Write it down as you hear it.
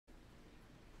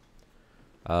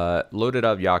Loaded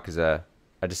up Yakuza.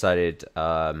 I decided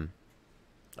I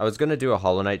was gonna do a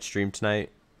Hollow Knight stream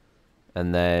tonight,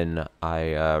 and then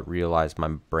I realized my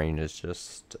brain is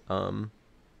just a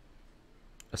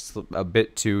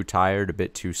bit too tired, a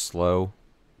bit too slow.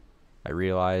 I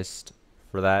realized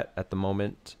for that at the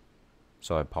moment,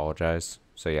 so I apologize.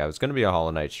 So yeah, it was gonna be a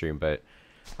Hollow Knight stream, but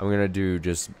I'm gonna do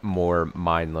just more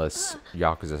mindless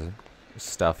Yakuza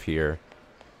stuff here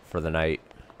for the night.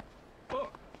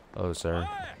 Oh, sir.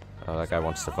 Oh, that guy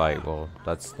wants to fight. Well,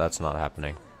 that's not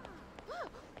happening.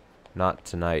 Not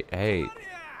tonight. Hey.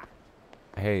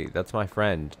 Hey, that's my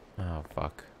friend. Oh,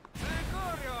 fuck.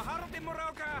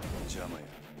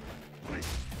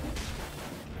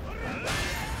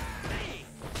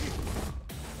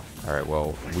 Alright,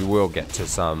 well, we will get to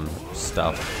some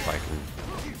stuff if I can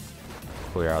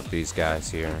clear out these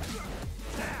guys here.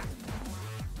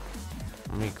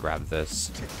 Let me grab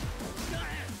this.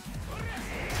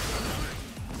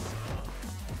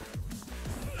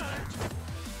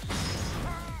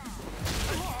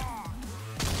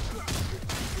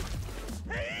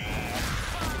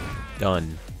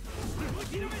 Done.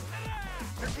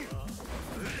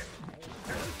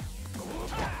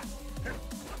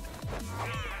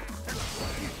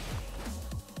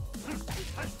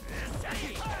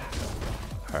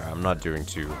 Alright, I'm not doing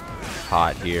too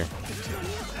hot here.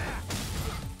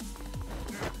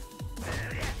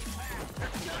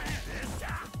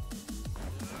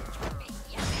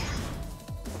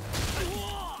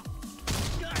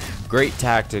 Great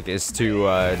tactic is to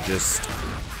just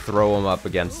throw them up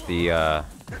against the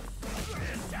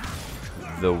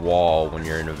wall when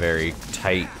you're in a very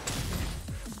tight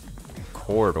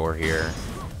corridor here.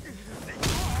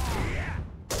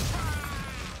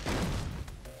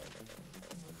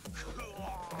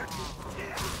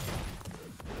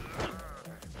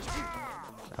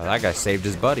 Oh, that guy saved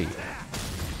his buddy.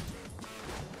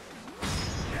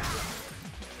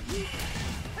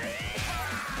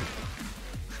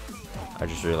 I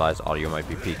just realized audio might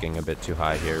be peaking a bit too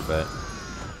high here, but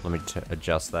let me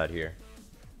adjust that here.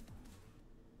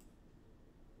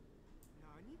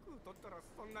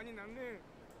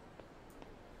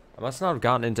 I must not have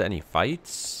gotten into any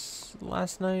fights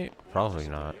last night. Probably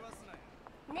not.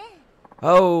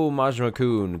 Oh,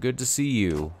 Majima-kun, good to see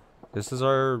you. This is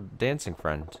our dancing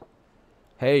friend.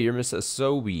 Hey, you're Miss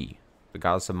Asobi, the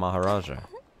goddess of Maharaja.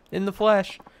 In the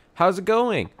flesh. How's it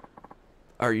going?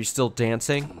 Are you still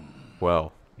dancing?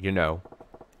 Well, you know,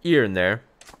 here and there.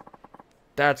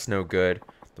 That's no good.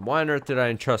 Then why on earth did I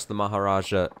entrust the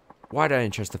Maharaja? Why did I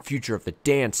entrust the future of the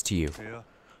dance to you? Yeah.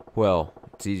 Well,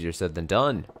 it's easier said than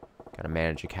done. Gotta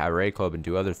manage a cabaret club and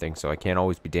do other things, so I can't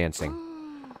always be dancing.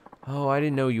 Oh, I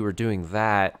didn't know you were doing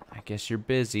that. I guess you're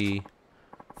busy.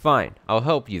 Fine, I'll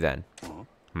help you then.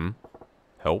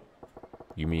 Help?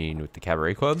 You mean with the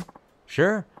cabaret club?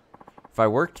 Sure. If I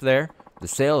worked there, the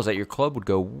sales at your club would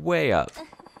go way up.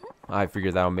 I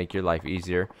figure that'll make your life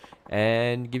easier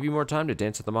and give you more time to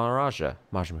dance at the Maharaja,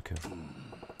 Majima-kun.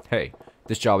 Hey,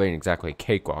 this job ain't exactly a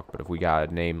cakewalk, but if we got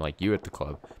a name like you at the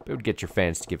club, it would get your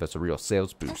fans to give us a real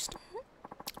sales boost.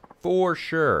 For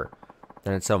sure.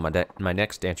 Then so my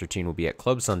next dance routine will be at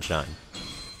Club Sunshine.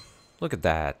 Look at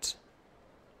that.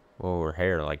 Whoa, her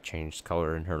hair like changed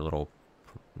color in her little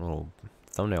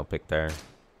thumbnail pic there.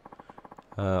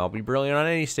 I'll be brilliant on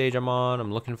any stage I'm on.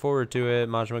 I'm looking forward to it,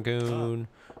 Majima-kun.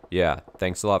 Yeah,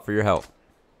 thanks a lot for your help.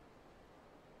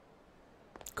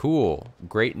 Cool.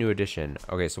 Great new addition.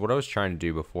 Okay, so what I was trying to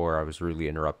do before I was rudely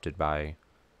interrupted by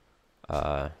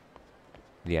the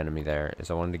enemy there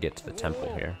is I wanted to get to the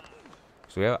temple here.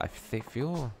 So yeah, they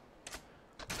feel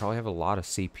we probably have a lot of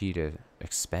CP to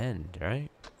expend, right?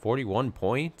 41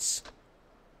 points?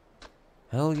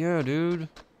 Hell yeah, dude.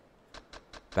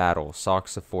 Battle,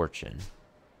 Socks of Fortune.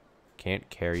 Can't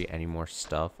carry any more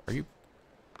stuff. Are you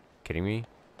kidding me?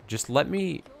 Just let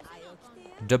me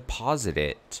deposit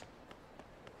it.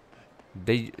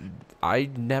 I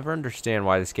never understand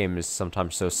why this game is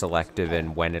sometimes so selective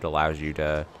in when it allows you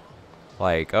to,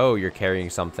 like, oh, you're carrying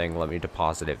something, let me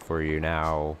deposit it for you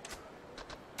now.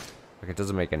 Like, it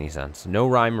doesn't make any sense. No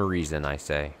rhyme or reason, I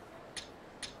say.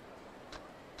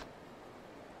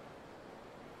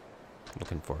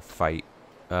 Looking for a fight.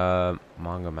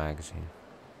 Manga magazine.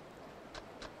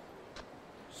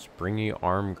 Springy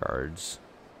arm guards.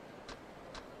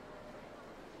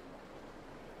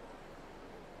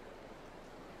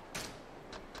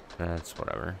 That's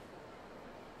whatever.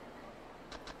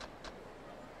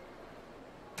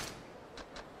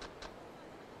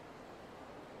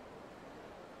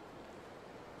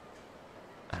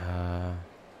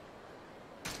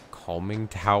 Calming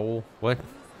towel? What?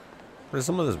 What are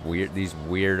some of these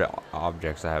weird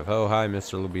objects I have? Oh, hi,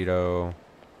 Mr. Libido.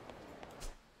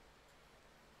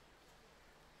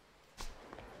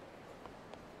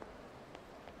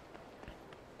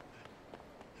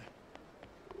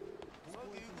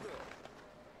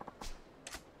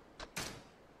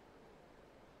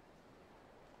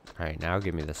 Alright, now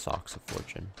give me the Socks of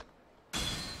Fortune.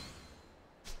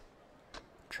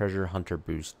 Treasure Hunter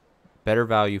Boost. Better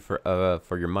value for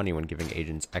your money when giving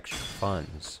agents extra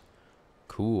funds.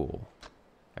 Cool.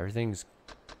 Everything's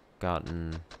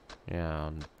gotten, yeah,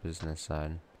 on the business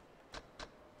side.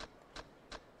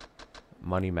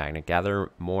 Money Magnet. Gather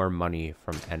more money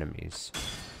from enemies.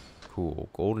 Cool.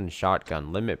 Golden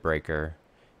Shotgun. Limit Breaker.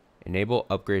 Enable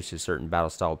upgrades to certain battle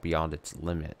style beyond its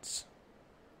limits.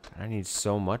 I need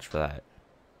so much for that.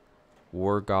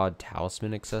 War God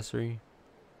Talisman accessory.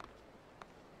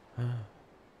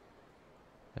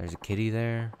 There's a kitty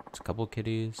there. It's a couple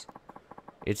kitties.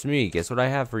 It's me. Guess what I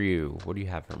have for you? What do you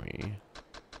have for me?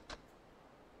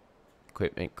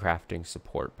 Equipment crafting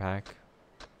support pack.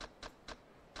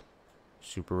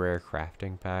 Super rare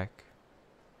crafting pack.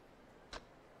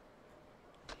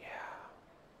 Yeah.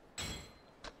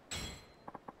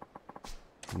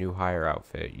 New hire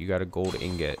outfit. You got a gold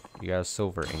ingot. You got a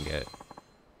silver ingot.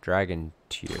 Dragon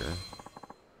tier.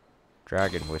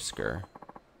 Dragon whisker.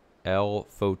 L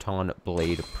photon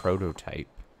blade prototype.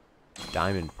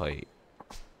 Diamond plate.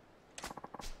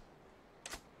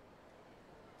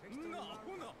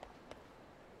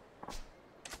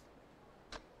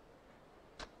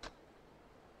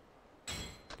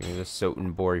 Give me the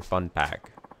Sotenbori fun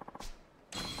pack.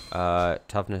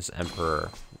 Toughness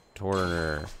Emperor.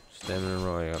 Torner. Stamina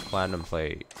Royal. Platinum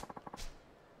plate.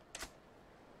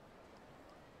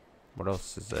 What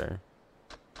else is there?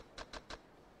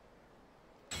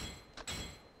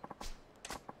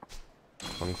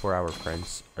 "24-hour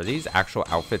prints." Are these actual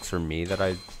outfits for me that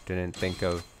I didn't think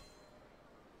of?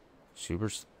 Super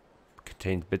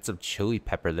contains bits of chili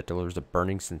pepper that delivers a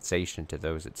burning sensation to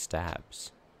those it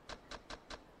stabs.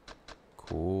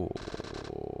 Cool.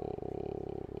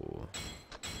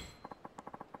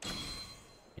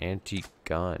 Antique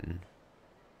gun.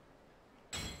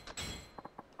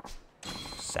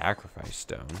 Sacrifice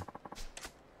stone.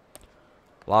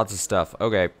 Lots of stuff.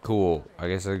 Okay, cool. I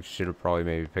guess I should have probably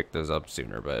maybe picked those up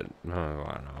sooner, but I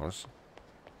don't know.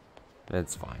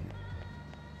 It's fine.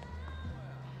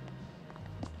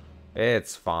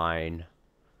 It's fine.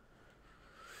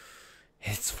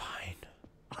 It's fine.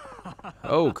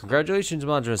 Oh, congratulations,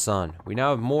 Majima-san. We now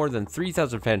have more than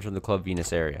 3,000 fans from the Club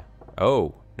Venus area.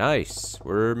 Oh, nice.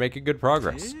 We're making good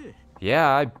progress. Yeah,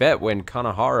 I bet when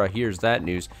Kanahara hears that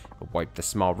news, he'll wipe the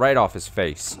smile right off his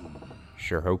face.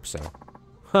 Sure hope so.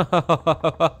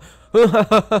 That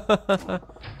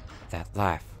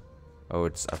laugh. Oh,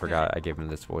 I forgot I gave him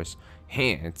this voice.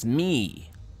 Hey, it's me.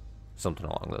 Something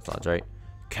along those lines, right?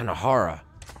 Kanahara.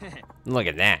 Look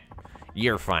at that.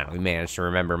 You're finally managed to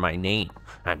remember my name.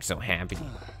 I'm so happy.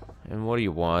 And what do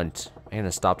you want? I'm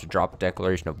gonna stop to drop a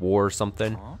declaration of war or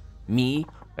something? Me?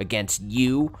 Against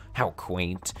you? How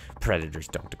quaint. Predators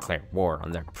don't declare war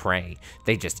on their prey.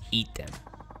 They just eat them.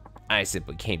 I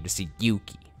simply came to see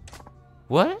Yuki.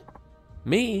 What?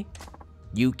 Me?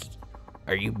 Yuki,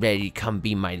 are you ready to come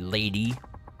be my lady?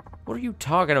 What are you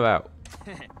talking about?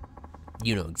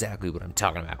 You know exactly what I'm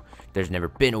talking about. There's never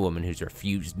been a woman who's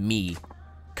refused me.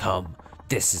 Come,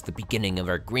 this is the beginning of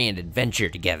our grand adventure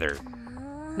together.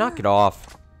 Knock it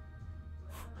off.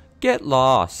 Get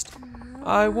lost.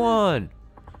 I won.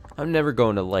 I'm never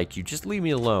going to like you. Just leave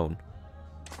me alone.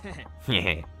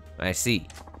 I see.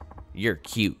 You're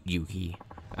cute, Yuki.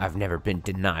 I've never been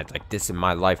denied like this in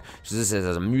my life, so this is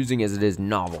as amusing as it is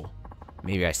novel.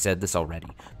 Maybe I said this already,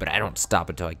 but I don't stop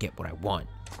until I get what I want.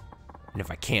 And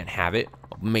if I can't have it,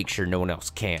 I'll make sure no one else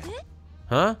can.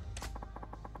 Huh?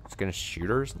 He's gonna shoot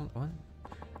her or something? What?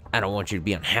 I don't want you to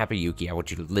be unhappy, Yuki. I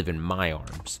want you to live in my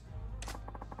arms.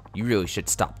 You really should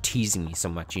stop teasing me so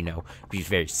much, you know. I'd be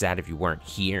very sad if you weren't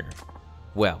here.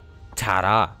 Well,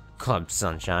 ta-da, Club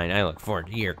Sunshine. I look forward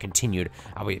to your continued,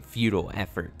 albeit futile,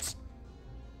 efforts.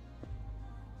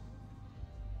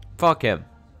 Fuck him.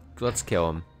 Let's kill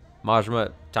him.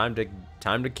 Majima, time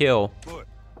to kill.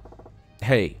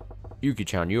 Hey,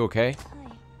 Yuki-chan, you okay?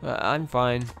 I'm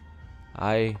fine.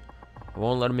 I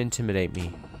won't let him intimidate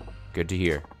me. Good to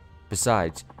hear.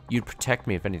 Besides, you'd protect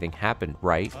me if anything happened,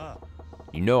 right?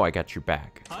 You know I got your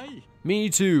back. Me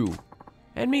too.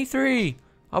 And me three.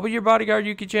 I'll be your bodyguard,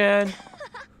 Yuki-chan.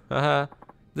 Haha.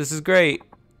 This is great.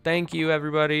 Thank you,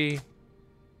 everybody.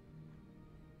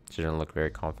 She didn't look very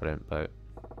confident, but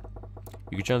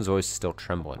Yuki-chan's voice is still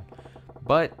trembling.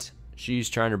 But she's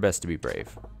trying her best to be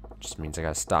brave. Just means I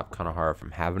gotta stop Kanahara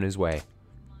from having his way.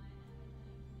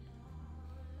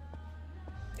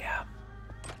 Yeah.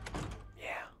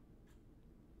 Yeah.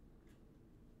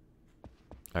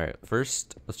 Alright,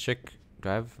 first, let's check. Do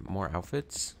I have more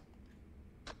outfits?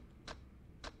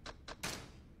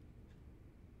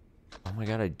 Oh my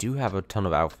god, I do have a ton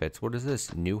of outfits. What is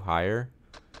this? New hire?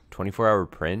 24-hour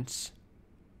prints?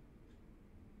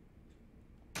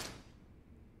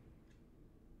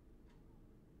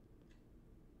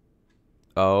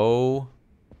 Oh.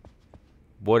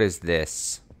 What is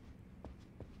this?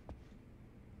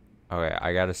 Okay,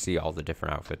 I gotta see all the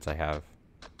different outfits I have.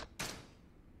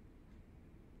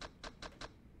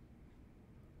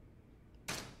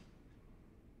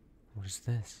 What is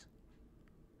this?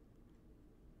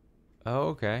 Oh,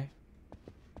 okay.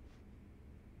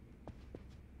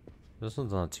 This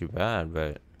one's not too bad,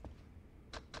 but...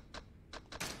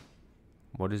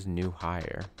 What is new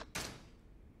hire?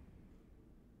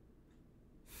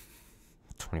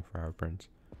 24-hour prints.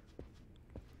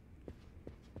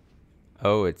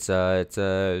 Oh, it's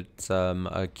a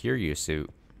Kiryu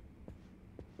suit.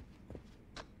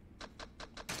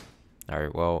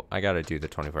 Alright, well, I gotta do the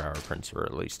 24-hour prints for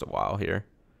at least a while here.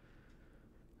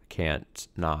 I can't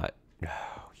not.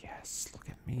 Oh, yes. Look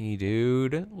at me,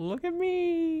 dude. Look at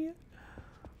me.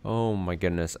 Oh, my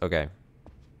goodness. Okay.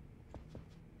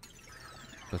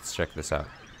 Let's check this out.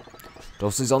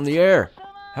 Dulce's on the air.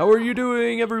 How are you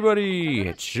doing, everybody?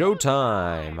 It's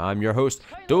showtime. I'm your host,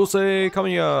 Dulce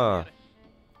Kamiya.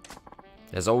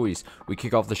 As always, we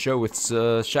kick off the show with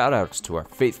shout-outs to our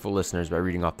faithful listeners by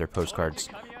reading off their postcards.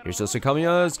 Here's Dulce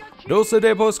Kamiya's Dulce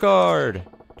de Postcard.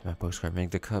 Did my postcard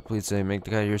make the cut? Please say make the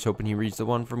cut. Here's hoping he reads the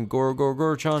one from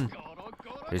Goro-Goro-Goro-chan.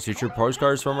 Here's future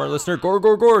postcards from our listener,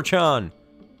 Goro-Goro-Goro-chan.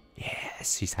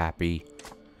 Yes, he's happy.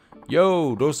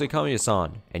 Yo, Dulce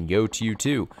Kamiya-san. And yo to you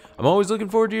too. I'm always looking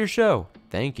forward to your show.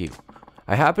 Thank you.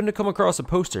 I happened to come across a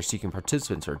poster seeking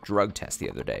participants for a drug test the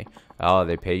other day. Oh,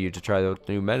 they pay you to try the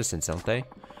new medicines, don't they?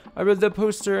 I read the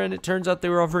poster and it turns out they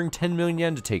were offering 10 million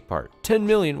yen to take part. 10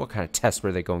 million? What kind of test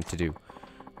were they going to do?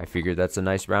 I figured that's a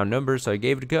nice round number, so I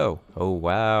gave it a go. Oh,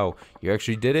 wow. You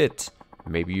actually did it.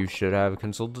 Maybe you should have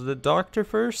consulted a doctor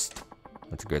first?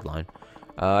 That's a good line.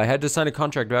 I had to sign a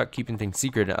contract about keeping things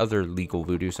secret and other legal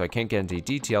voodoo, so I can't get into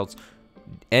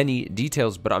any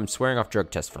details, but I'm swearing off drug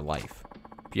tests for life.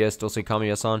 P.S. Dulce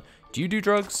Kamiya-san, do you do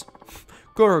drugs?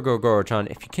 Goro-Goro-Goro-chan,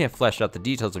 if you can't flesh out the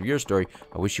details of your story,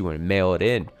 I wish you would mail it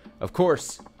in. Of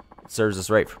course. It serves us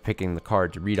right for picking the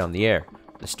card to read on the air.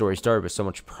 The story started with so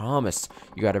much promise.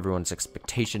 You got everyone's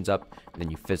expectations up, and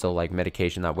then you fizzle like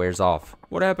medication that wears off.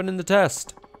 What happened in the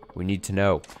test? We need to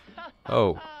know.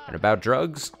 Oh, and about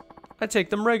drugs? I take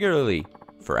them regularly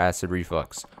for acid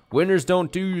reflux. Winners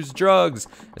don't use drugs,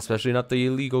 especially not the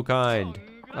illegal kind.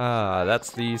 Ah,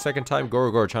 that's the second time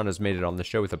Goro-Goro-chan has made it on the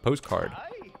show with a postcard.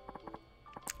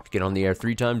 If you get on the air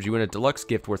 3 times, you win a deluxe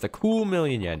gift worth a cool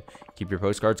 1,000,000 yen. Keep your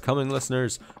postcards coming,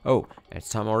 listeners. Oh, and it's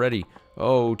time already.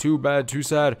 Oh, too bad, too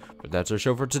sad. But that's our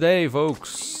show for today,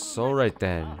 folks. Alright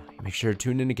then. Make sure to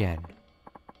tune in again.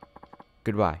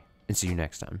 Goodbye, and see you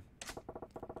next time.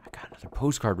 I got another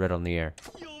postcard read on the air.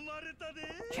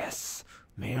 Yes,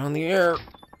 made it on the air.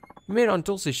 You made it on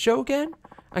Dulce's show again?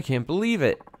 I can't believe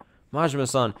it.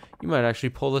 Majima-san, you might actually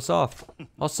pull this off.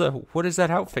 Also, what is that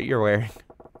outfit you're wearing?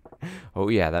 Oh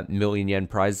yeah, that 1,000,000 yen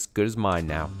prize is as good as mine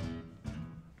now.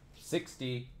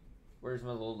 60. Where's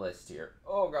my little list here?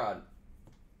 Oh god.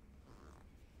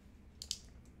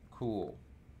 Cool.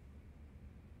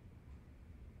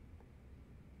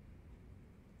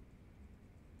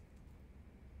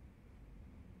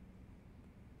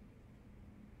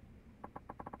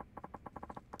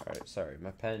 Alright, sorry,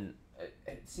 my pen...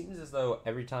 It seems as though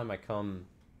every time I come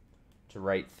to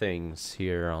write things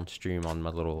here on stream on my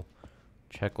little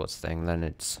checklist thing, then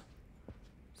it's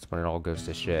when it all goes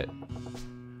to shit.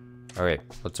 Okay,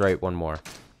 let's write one more.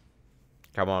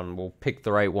 Come on, we'll pick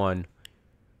the right one.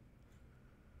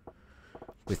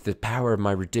 With the power of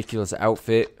my ridiculous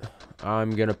outfit,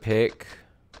 I'm gonna pick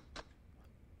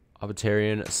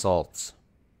Abatarian Assaults.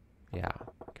 Yeah,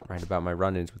 I can write about my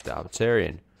run-ins with the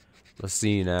Abatarian. Let's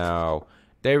see now.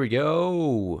 There we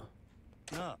go.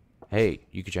 Hey,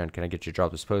 Yuki-chan, can I get you to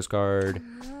drop this postcard?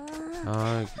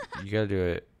 You gotta do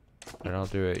it. And I'll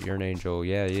do it. You're an angel.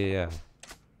 Yeah.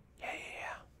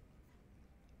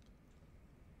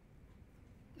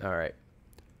 Alright.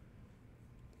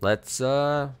 Let's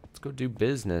go do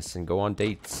business and go on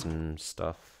dates and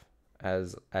stuff.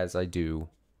 As I do.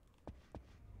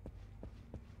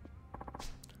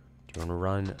 Do you wanna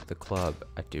run the club?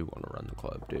 I do wanna run the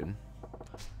club, dude.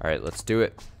 Alright, let's do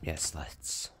it. Yes,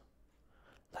 let's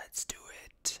do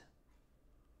it.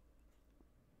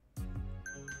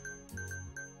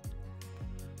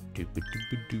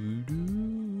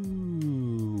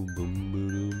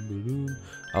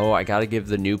 Oh, I gotta give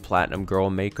the new platinum girl a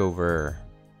makeover.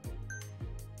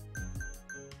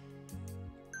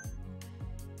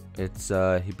 It's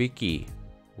Hibiki,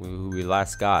 who we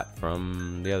last got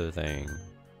from the other thing.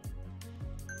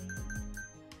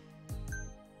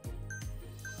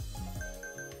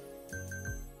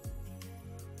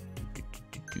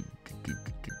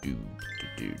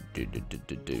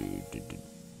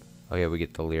 Oh yeah, we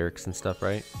get the lyrics and stuff,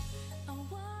 right?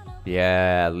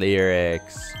 Yeah,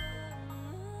 lyrics.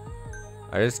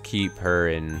 I just keep her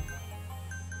in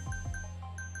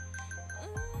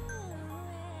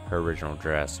her original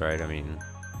dress, right? I mean,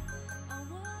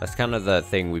 that's kind of the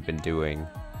thing we've been doing.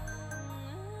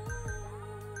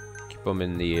 Keep them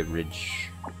in the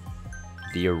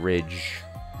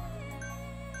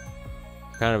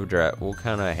kind of dress, what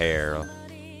kind of hair?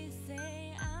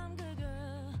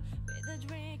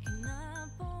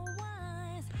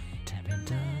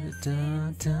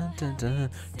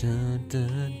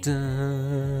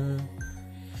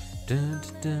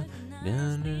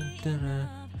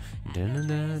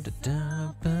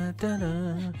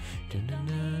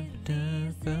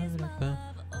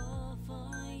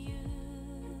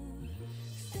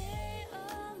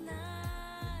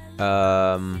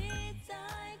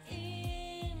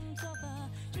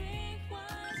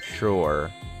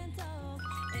 Sure.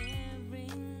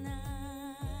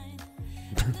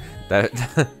 That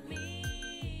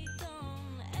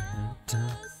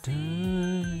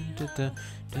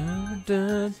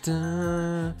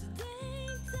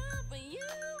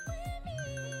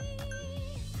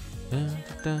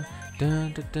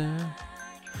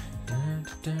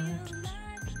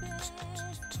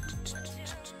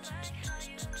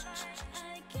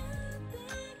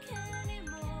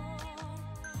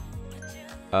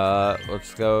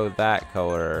let's go that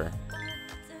color.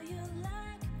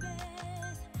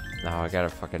 No, I gotta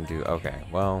fucking do, okay,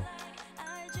 well,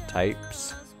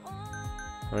 types.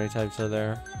 How many types are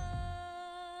there?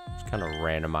 Just kind of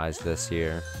randomize this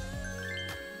here.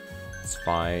 It's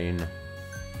fine.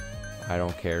 I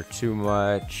don't care too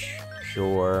much.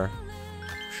 Sure.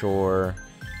 Sure.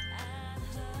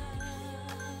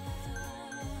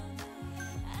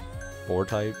 4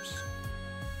 types?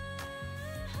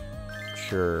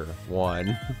 Sure.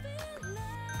 1.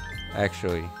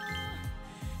 Actually.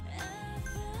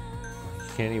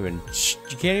 You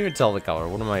can't even tell the color.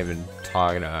 What am I even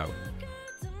talking about?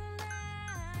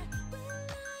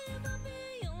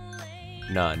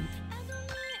 None.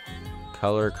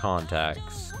 Color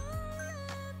contacts.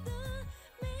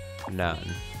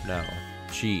 None. No.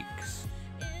 Cheeks.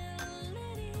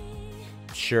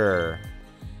 Sure.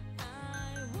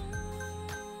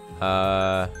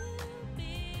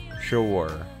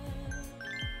 Sure.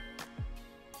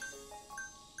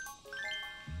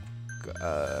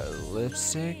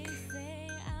 Lipstick.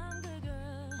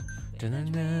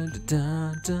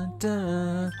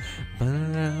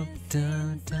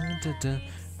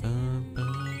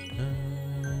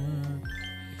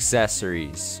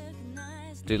 Accessories.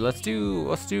 Dude, let's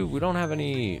do, we don't have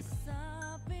any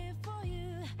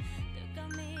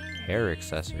hair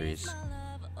accessories.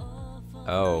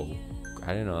 Oh, I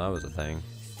didn't know that was a thing.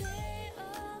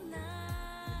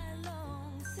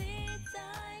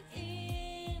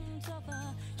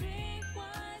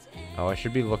 Oh, I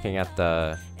should be looking at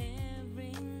the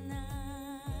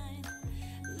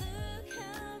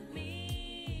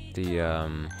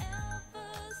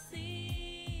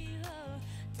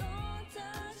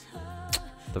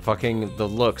the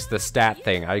looks, the stat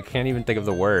thing. I can't even think of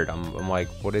the word. I'm like,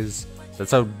 what is,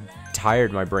 that's how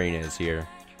tired my brain is here.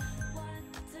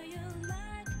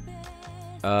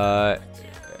 I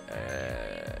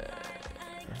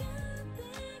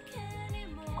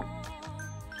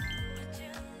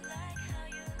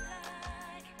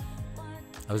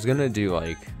was gonna do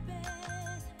like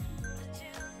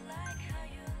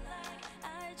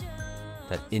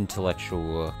that intellectual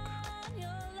look.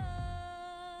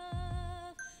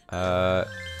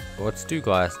 Let's do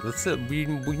glass. Let's we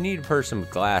need a person with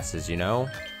glasses, you know?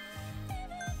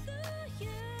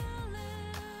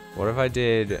 What if I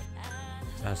did,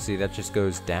 oh, see, that just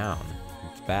goes down.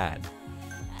 It's bad.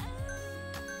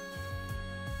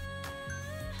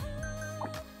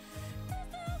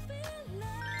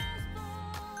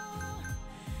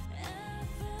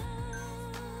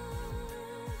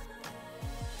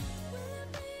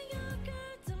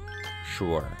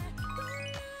 Sure.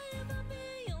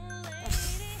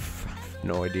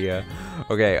 No idea.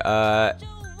 Okay,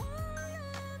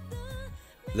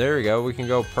 there we go. We can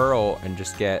go pearl and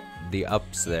just get the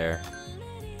ups there.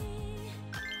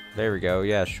 There we go.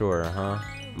 Yeah, sure, huh?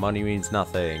 Money means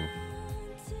nothing.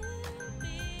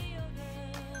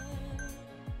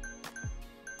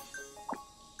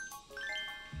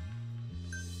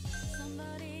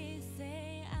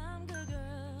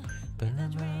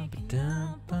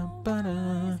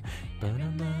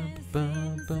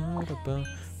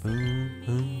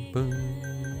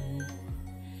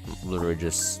 Literally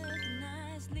just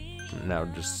now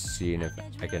just seeing if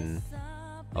I can.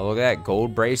 Oh, look at that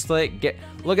gold bracelet.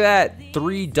 Look at that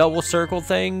 3 double circle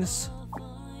things.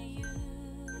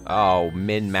 Oh,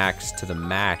 min max to the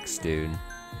max, dude.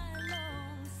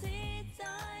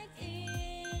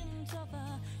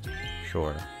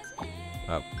 Sure.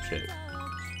 Oh shit.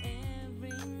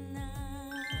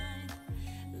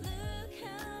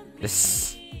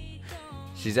 This.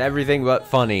 She's everything but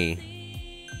funny.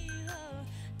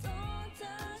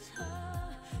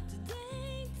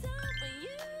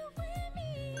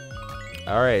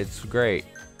 Alright, it's great.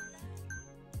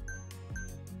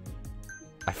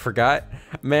 I forgot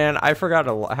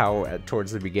how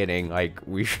towards the beginning, like,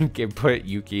 we put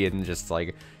Yuki in just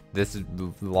like this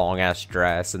long ass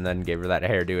dress and then gave her that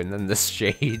hairdo and then the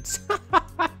shades.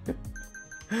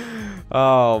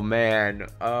 Oh man.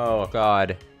 Oh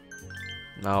god.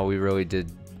 No, we really did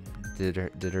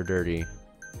her dirty.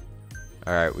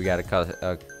 Alright, we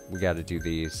gotta do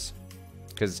these.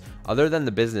 Cause other than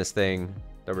the business thing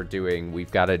that we're doing,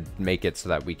 we've got to make it so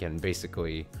that we can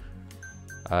basically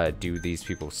do these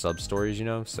people's sub stories, you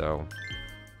know, so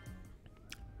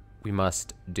we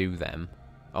must do them.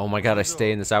 Oh my god, I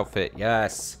stay in this outfit.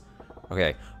 Yes.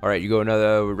 Okay. All right,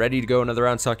 ready to go another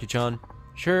round, Saki-chan?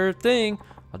 Sure thing.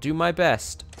 I'll do my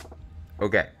best.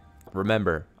 Okay.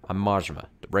 Remember, I'm Majima,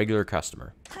 the regular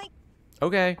customer.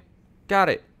 Okay. Got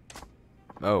it.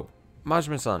 Oh,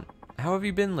 Majima-san, how have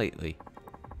you been lately?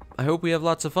 I hope we have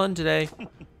lots of fun today.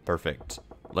 Perfect.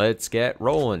 Let's get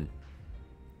rolling.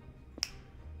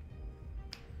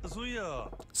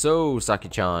 So,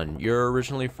 Saki-chan, you're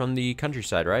originally from the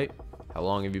countryside, right? How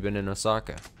long have you been in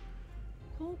Osaka?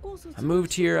 I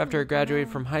moved here after I graduated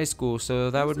from high school, so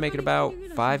that would make it about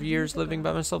 5 years living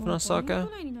by myself in Osaka.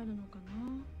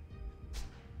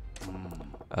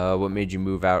 What made you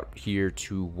move out here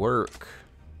to work?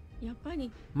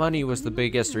 Money was the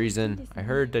biggest reason. I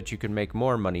heard that you could make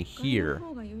more money here.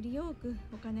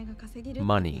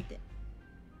 Money.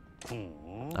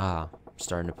 Ah, I'm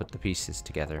starting to put the pieces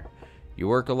together. You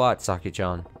work a lot,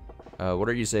 Saki-chan. What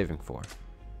are you saving for?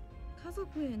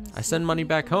 I send money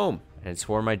back home, and it's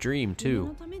for my dream,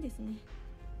 too.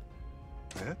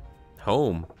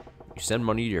 Home? You send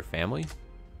money to your family?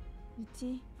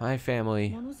 My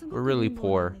family, we're really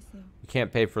poor. We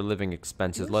can't pay for living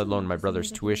expenses, let alone my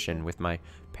brother's tuition with my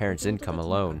parents' income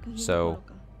alone, so...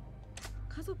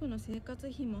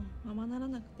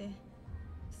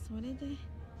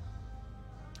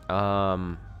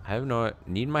 I have no...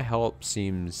 Need my help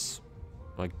seems...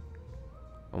 like...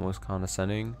 almost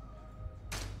condescending.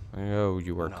 Oh,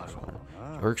 you work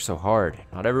so hard.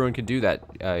 Not everyone can do that.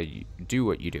 You do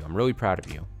what you do. I'm really proud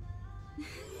of you.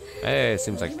 Hey,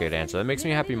 seems like a good answer. That makes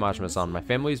me happy, Majima-san. My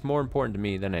family is more important to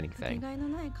me than anything.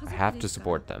 I have to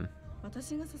support them.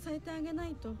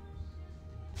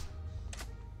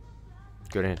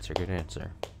 Good answer, good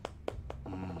answer.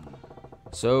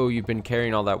 So, you've been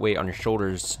carrying all that weight on your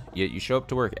shoulders, yet you show up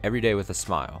to work every day with a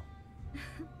smile.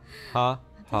 Ha,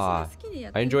 ha.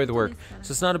 I enjoy the work,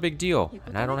 so it's not a big deal,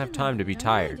 and I don't have time to be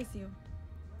tired.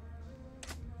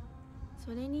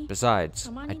 Besides,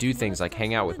 I do things like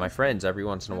hang out with my friends every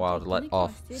once in a while to let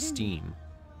off steam.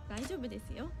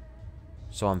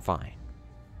 So I'm fine.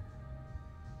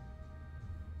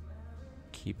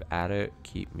 Keep at it,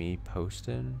 keep me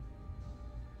posted.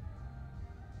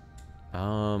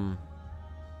 I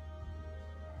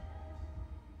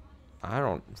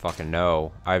don't fucking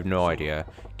know. I have no idea.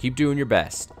 Keep doing your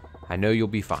best. I know you'll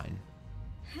be fine.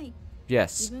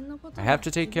 Yes, I have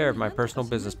to take care of my personal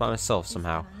business by myself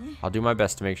somehow. I'll do my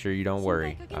best to make sure you don't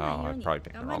worry. Oh, I probably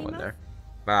picked the wrong one there.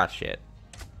 Ah, shit.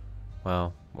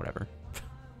 Well, whatever.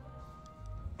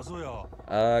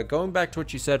 Going back to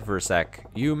what you said for a sec,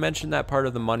 you mentioned that part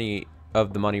of the money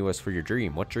was for your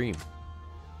dream. What dream?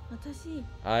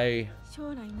 I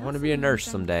want to be a nurse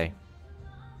someday.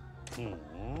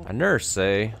 A nurse,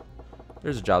 eh?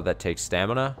 There's a job that takes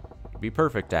stamina. You'd be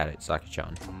perfect at it,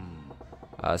 Saki-chan.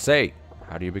 Say,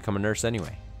 how do you become a nurse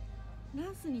anyway?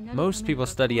 Most people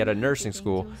study at a nursing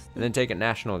school and then take a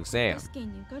national exam.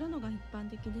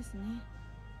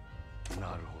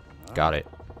 Got it.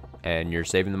 And you're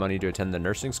saving the money to attend the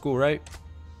nursing school, right?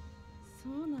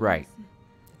 Right.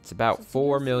 It's about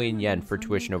 4 million yen for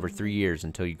tuition over 3 years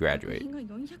until you graduate.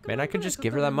 Man, I could just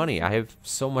give her that money. I have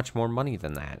so much more money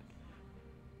than that.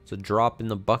 It's a drop in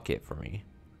the bucket for me.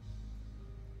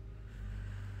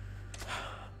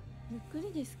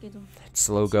 It's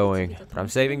slow going, but I'm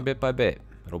saving bit by bit.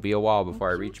 It'll be a while before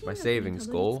I reach my savings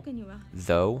goal,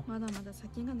 though.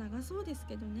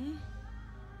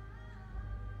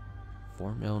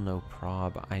 4 mil, no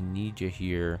prob. I need you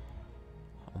here.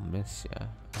 I'll miss ya.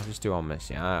 I'll just do I'll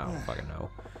miss ya. I don't fucking know.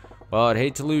 Well, I'd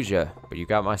hate to lose you, but you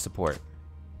got my support.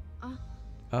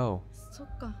 Oh,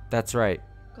 that's right.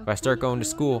 If I start going to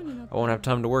school, I won't have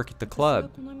time to work at the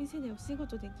club.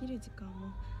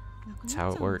 That's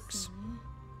how it works.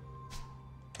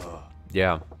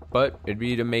 Yeah, but it'd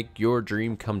be to make your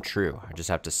dream come true. I just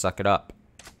have to suck it up.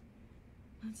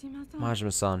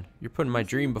 Majima-san, you're putting my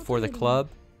dream before the club?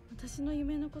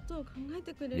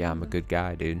 Yeah, I'm a good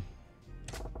guy, dude.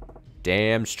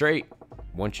 Damn straight.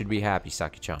 One should be happy,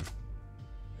 Saki-chan.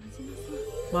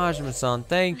 Majima-san,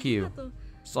 thank you.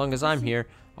 As long as I'm here,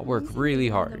 I'll work really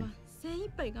hard.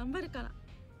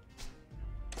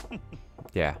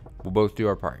 Yeah, we'll both do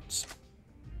our parts.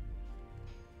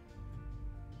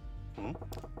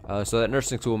 So that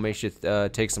nursing school makes you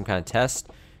take some kind of test.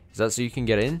 Is that so you can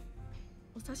get in?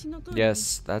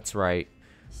 Yes, that's right.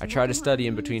 I try to study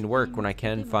in between work when I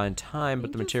can find time,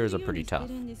 but the materials are pretty tough.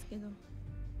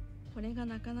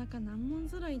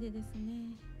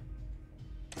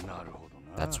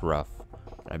 That's rough.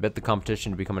 I bet the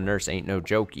competition to become a nurse ain't no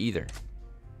joke either.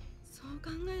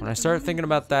 When I start thinking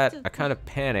about that, I kind of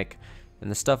panic, and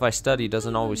the stuff I study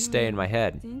doesn't always stay in my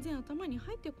head.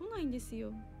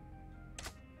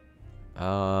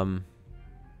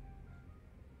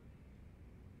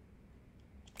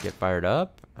 Get fired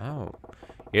up? Oh.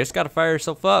 You just gotta fire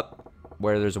yourself up.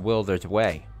 Where there's a will, there's a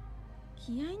way.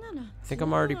 I think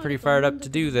I'm already pretty fired up to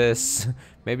do this.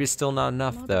 Maybe it's still not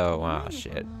enough, though. Ah,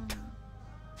 shit.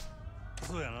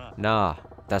 Nah,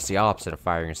 that's the opposite of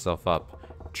firing yourself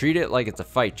up. Treat it like it's a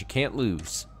fight you can't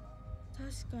lose.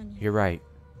 You're right.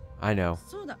 I know.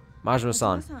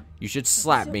 Majima-san, you should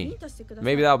slap me.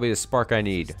 Maybe that'll be the spark I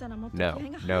need.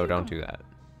 No, don't do that.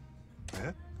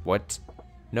 What?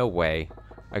 No way.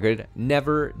 I could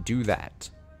never do that.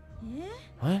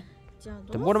 What?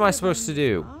 Then what am I supposed to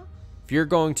do? If you're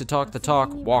going to talk the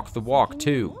talk, walk the walk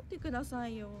too.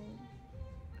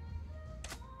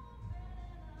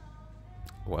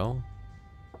 Well.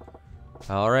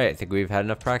 Alright, I think we've had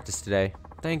enough practice today.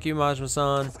 Thank you,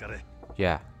 Majima-san.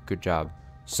 Yeah, good job.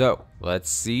 So, let's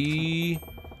see.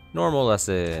 Normal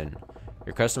lesson.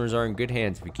 Your customers are in good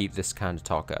hands if you keep this kind of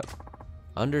talk up.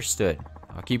 Understood.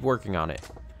 I'll keep working on it.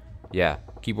 Yeah,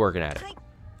 keep working at it.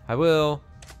 I will.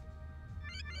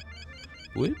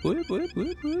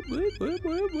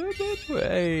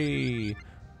 Hey.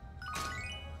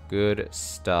 Good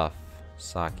stuff,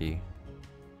 Saki.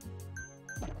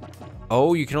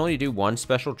 Oh, you can only do one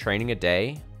special training a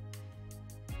day?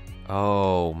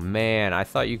 Oh, man. I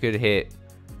thought you could hit...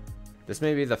 This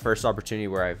may be the first opportunity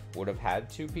where I would have had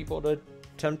 2 people to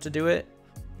attempt to do it.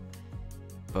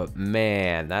 But,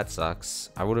 man, that sucks.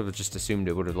 I would have just assumed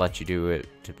it would have let you do it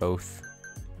to both.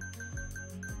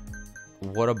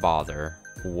 What a bother.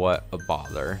 What a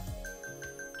bother.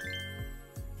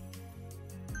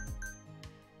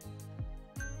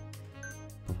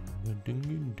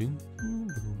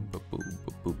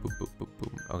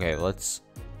 Okay, let's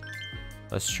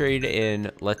trade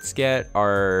in. Let's get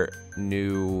our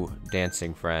new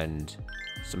dancing friend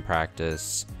some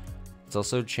practice. Let's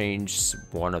also change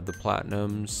one of the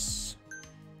platinums.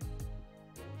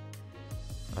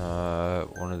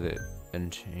 One of the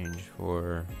and change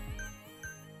for.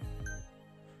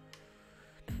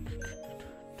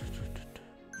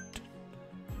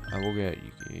 I will get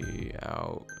Yuki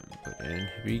out and put in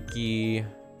Hibiki.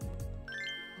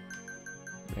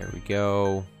 There we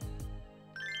go.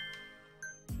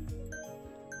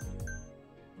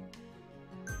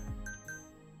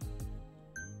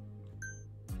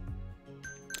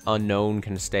 Unknown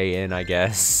can stay in, I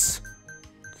guess.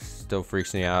 Still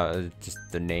freaks me out, just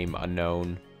the name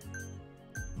Unknown.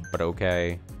 But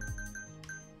okay.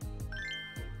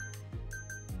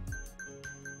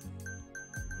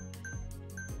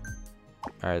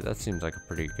 Alright, that seems like a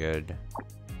pretty good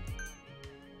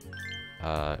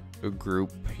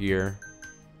group here.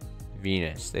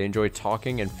 Venus. They enjoy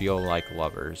talking and feel like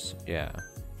lovers. Yeah.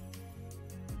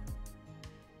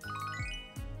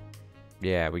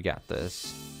 Yeah, we got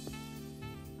this.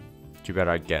 Too bad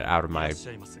I get out of my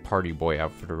party boy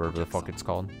outfit or whatever the fuck it's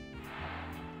called.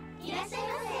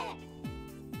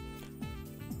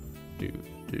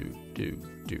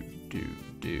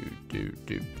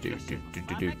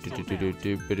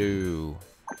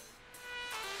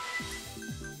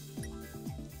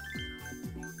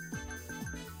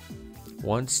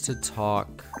 Wants to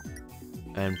talk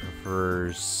and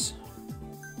prefers.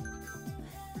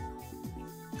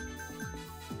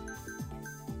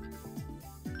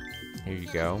 Here you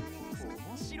go.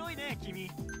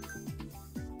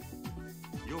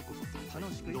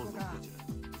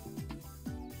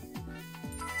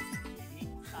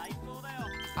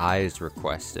 Eyes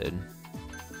requested.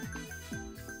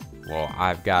 Well,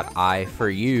 I've got eye for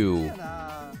you,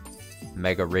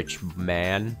 mega rich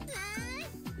man.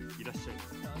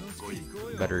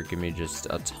 Better give me just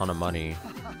a ton of money.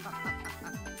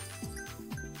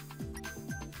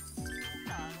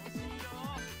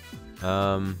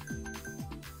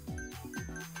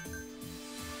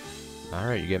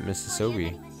 Alright, you get Mrs.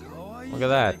 Sobi. Look at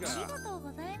that.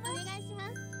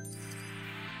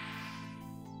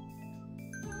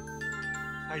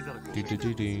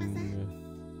 Ding.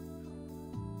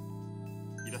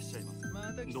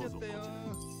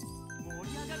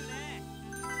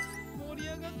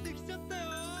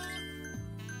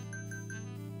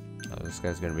 Oh, this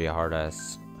guy's gonna be a hard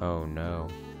ass. Oh no.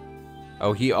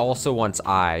 Oh, he also wants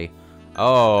eye.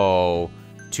 Oh,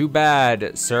 too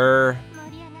bad, sir.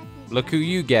 Look who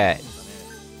you get.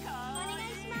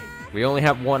 We only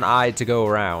have one eye to go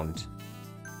around.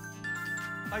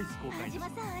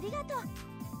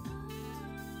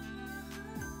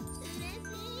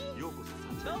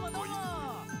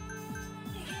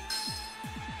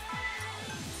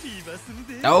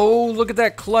 Oh, look at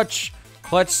that clutch.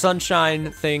 Clutch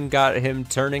sunshine thing got him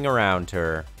turning around to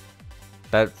her.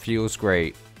 That feels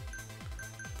great.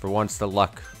 For once the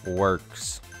luck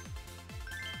works.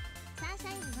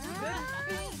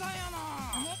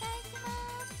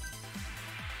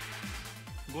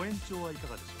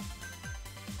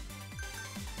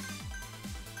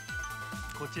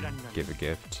 Give a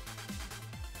gift.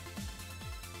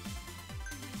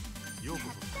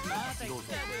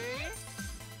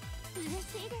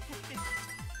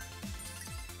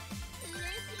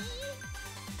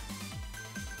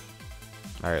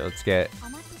 Alright, let's get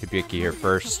Hibiki her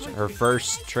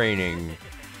first training,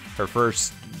 her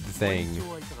first thing.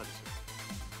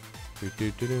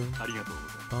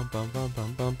 Bum bum bum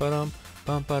bum bum ba-dum,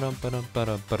 bum ba-dum ba-dum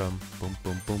ba-dum ba-dum, boom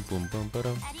boom boom boom boom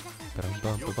ba-dum, ba-dum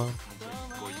bum ba-bum.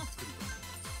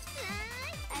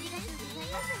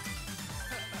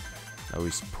 Oh,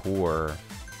 he's poor.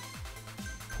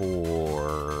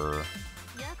 Poor.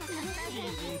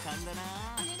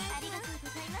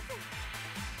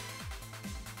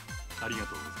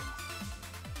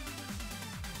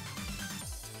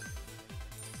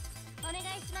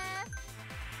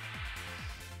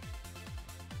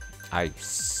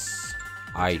 Ice.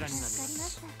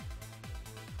 Ice.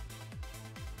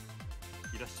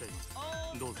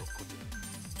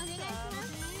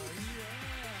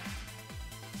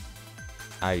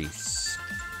 Ice.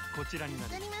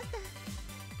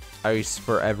 Ice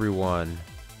for everyone.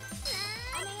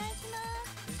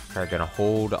 I'm gonna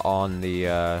hold on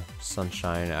the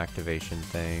sunshine activation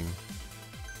thing.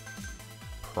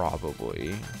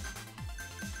 Probably.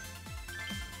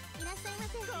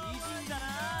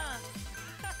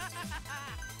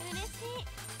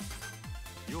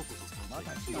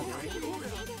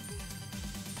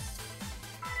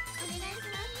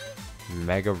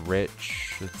 Mega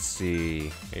rich. Let's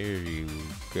see. Here you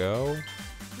go.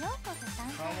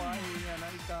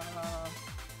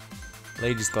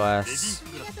 Ladies glass.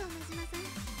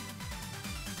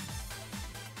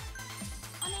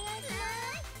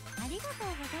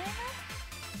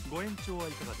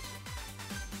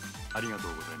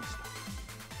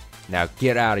 Now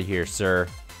get out of here, sir.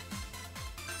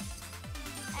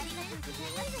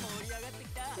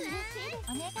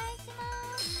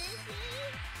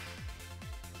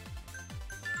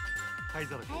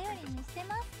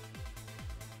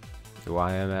 So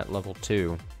I am at level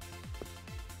 2.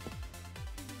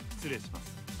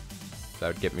 That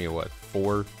would get me what,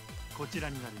 4?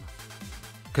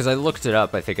 Because I looked it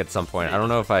up, I think, at some point. I don't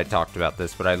know if I talked about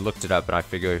this, but I looked it up and I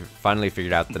finally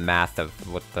figured out the math of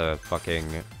what the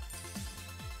fucking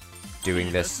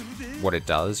doing this, what it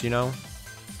does, you know?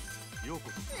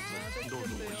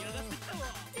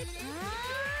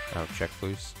 Oh, check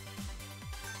please.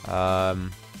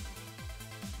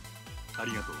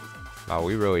 Oh,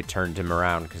 we really turned him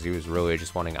around because he was really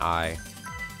just wanting eye.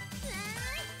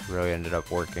 Really ended up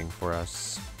working for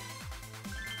us.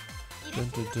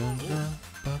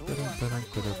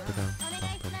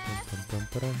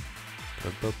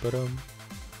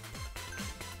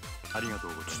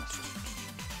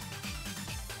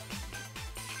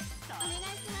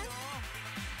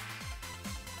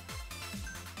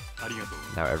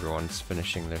 Now everyone's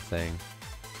finishing their thing.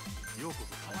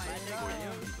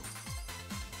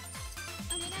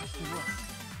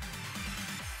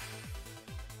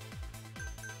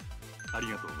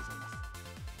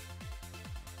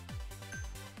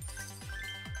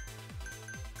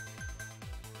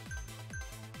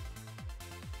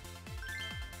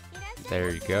 There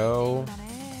you go.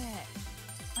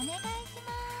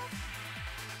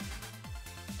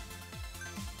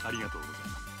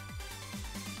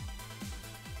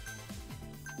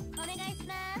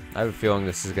 I have a feeling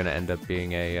this is gonna end up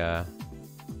being a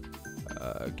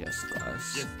guest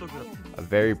class. A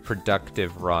very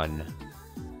productive run.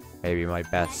 Maybe my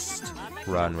best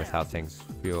run with how things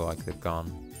feel like they've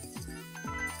gone.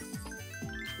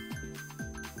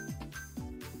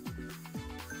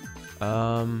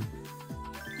 Yeah,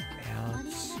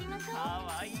 let's...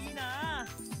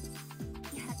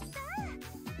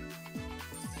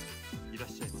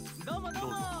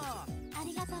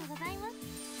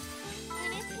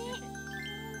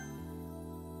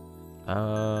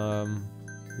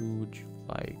 who would you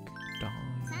like?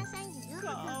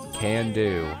 Can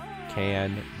do.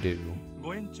 Can do.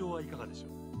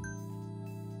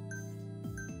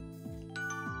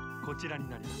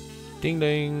 Ding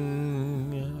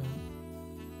ding.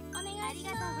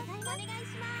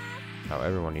 Oh,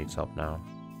 everyone needs help now.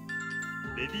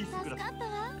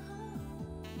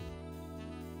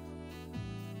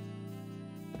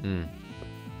 Hmm.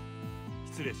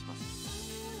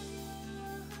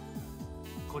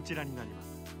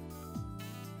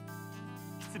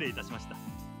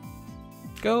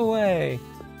 Go away.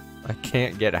 I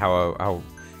can't get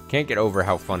can't get over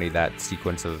how funny that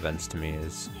sequence of events to me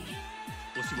is.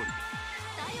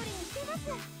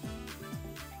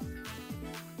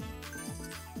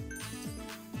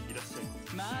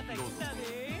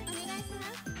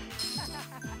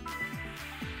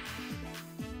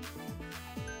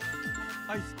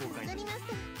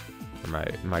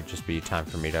 It might just be time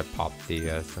for me to pop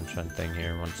the sunshine thing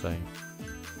here once I...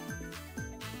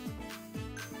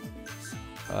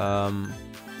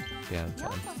 yeah, that's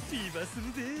fine.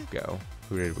 Go.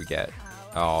 Who did we get?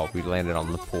 Oh, we landed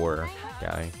on the poor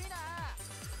guy.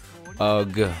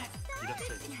 Ugh.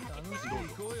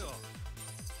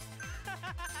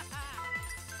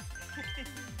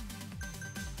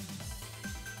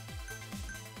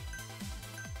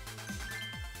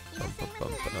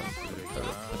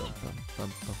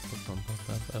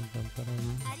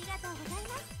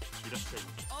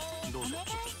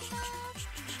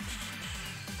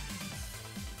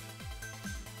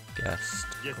 Guest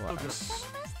class.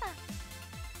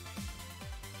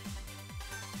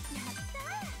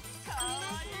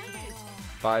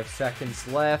 Five seconds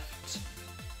left.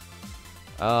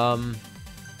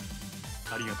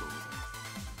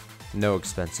 No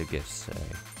expensive gifts today.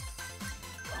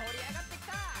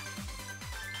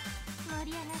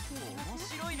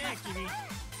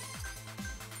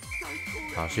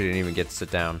 Oh, she didn't even get to sit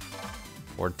down.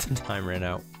 Or the time ran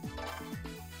out.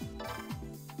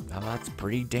 Oh, that's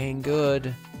pretty dang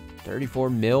good. 34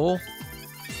 mil?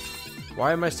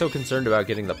 Why am I so concerned about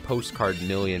getting the postcard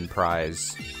million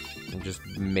prize? I just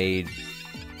made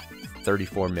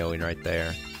 34 million right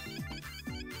there.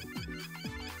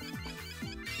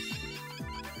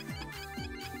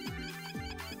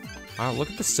 Wow,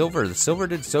 look at the silver. The silver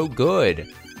did so good.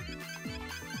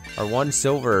 Our one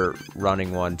silver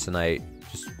running one tonight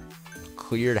just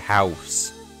cleared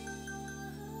house.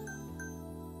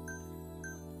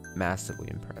 Massively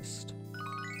impressed.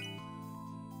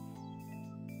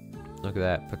 Look at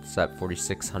that. Puts that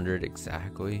 4,600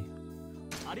 exactly.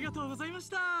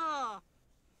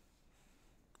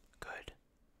 Good.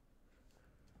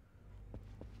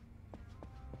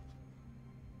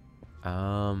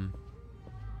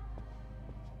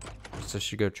 So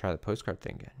she go try the postcard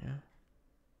thing again,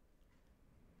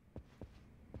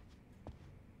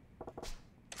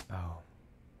 yeah? Oh.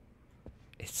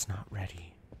 It's not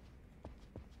ready.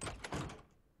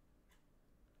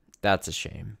 That's a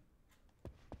shame.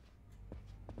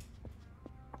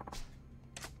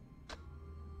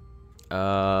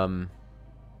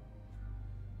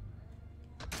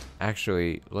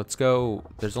 Actually, let's go.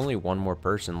 There's only one more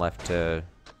person left to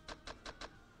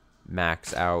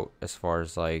max out as far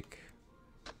as like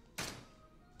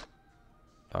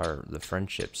the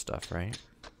friendship stuff, right?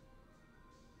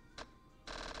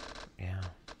 Yeah.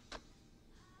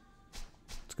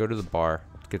 Let's go to the bar.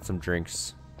 Let's get some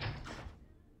drinks.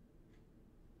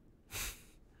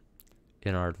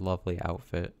 In our lovely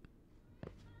outfit.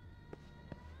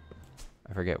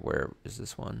 I forget where is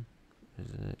this one. Is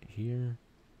it here?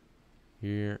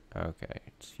 Here? Okay,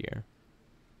 it's here.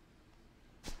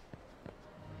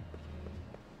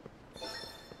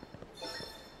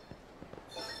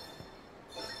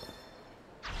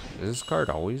 Is this card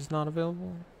always not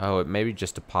available? Oh, it maybe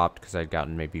just popped because I'd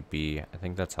gotten maybe B. I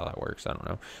think that's how that works. I don't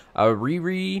know.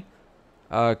 Riri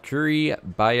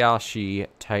Kuribayashi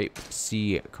type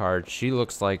C card. She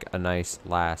looks like a nice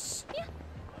lass.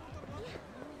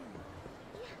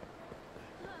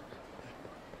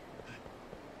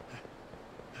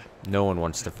 No one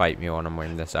wants to fight me when I'm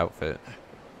wearing this outfit.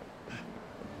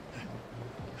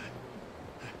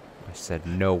 said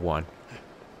no one.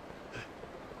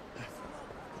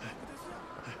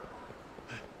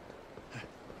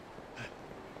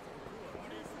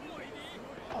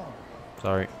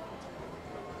 Sorry.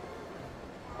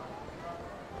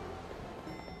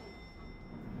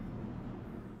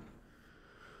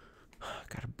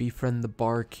 Gotta befriend the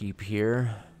barkeep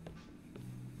here.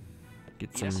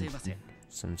 Get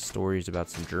some stories about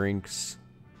some drinks.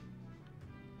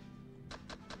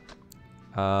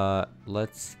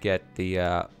 Let's get the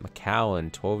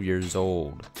Macallan, 12 years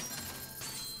old.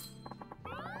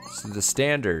 So the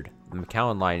standard, the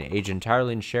Macallan line, aged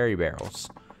entirely in sherry barrels.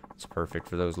 It's perfect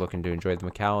for those looking to enjoy the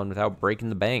Macallan without breaking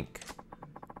the bank.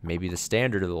 Maybe the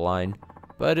standard of the line,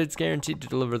 but it's guaranteed to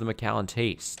deliver the Macallan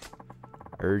taste.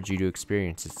 I urge you to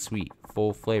experience its sweet,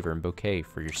 full flavor and bouquet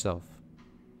for yourself.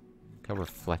 Look how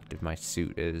reflective my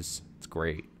suit is. It's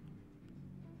great.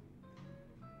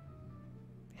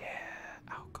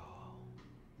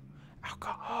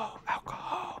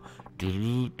 Alcohol.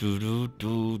 Do do do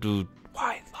do do.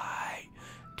 White lie.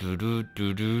 Do do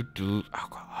do do do.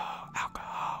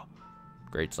 Alcohol.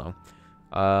 Great song.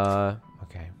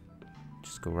 Okay.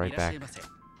 Just go right back.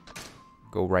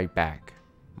 Go right back.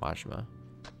 Majima.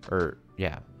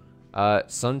 Yeah.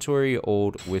 Suntory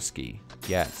Old Whiskey.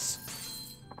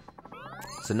 Yes.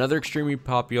 It's another extremely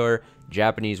popular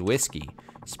Japanese whiskey.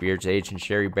 Spirits aged in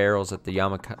sherry barrels at the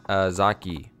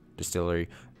Yamazaki distillery,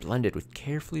 blended with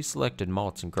carefully selected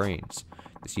malts and grains.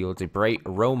 This yields a bright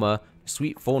aroma, a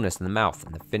sweet fullness in the mouth,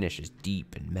 and the finish is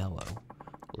deep and mellow.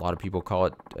 A lot of people call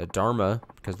it a Dharma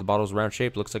because the bottle's round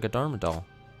shape looks like a Dharma doll.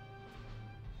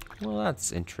 Well,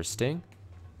 that's interesting.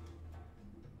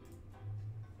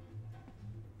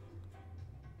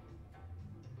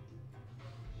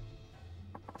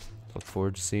 Look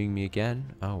forward to seeing me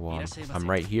again. Oh, well, I'm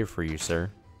right here for you, sir.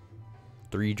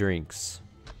 3 drinks.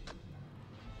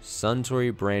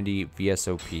 Suntory Brandy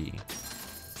VSOP.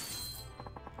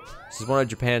 This is one of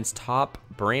Japan's top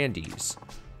brandies.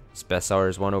 Its bestseller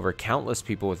has won over countless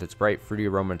people with its bright, fruity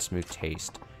aroma and smooth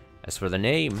taste. As for the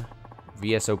name,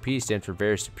 VSOP stands for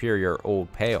Very Superior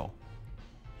Old Pale.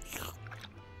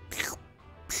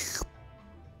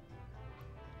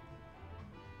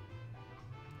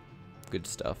 Good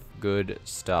stuff. Good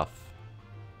stuff.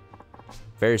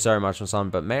 Very sorry, Machino-san,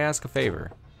 but may I ask a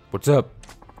favor? What's up?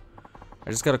 I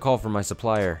just got a call from my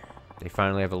supplier. They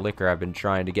finally have a liquor I've been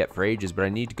trying to get for ages, but I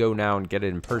need to go now and get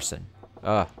it in person. You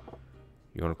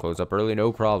want to close up early?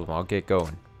 No problem. I'll get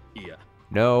going. Yeah.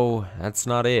 No, that's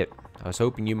not it. I was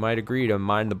hoping you might agree to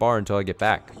mind the bar until I get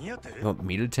back. You want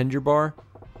me to tend your bar?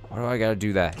 Why do I gotta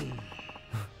do that?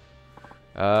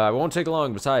 I won't take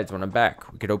long. Besides, when I'm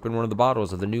back, we could open one of the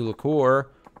bottles of the new liqueur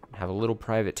and have a little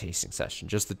private tasting session,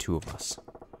 just the 2 of us.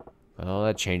 Well,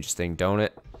 that changes things, don't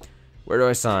it? Where do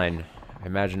I sign? I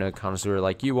imagine a connoisseur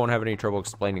like you won't have any trouble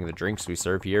explaining the drinks we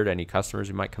serve here to any customers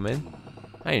who might come in.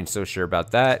 I ain't so sure about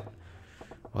that.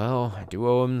 Well, I do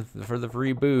owe him for the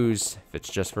free booze. If it's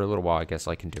just for a little while, I guess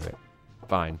I can do it.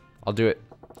 Fine, I'll do it.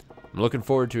 I'm looking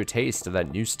forward to a taste of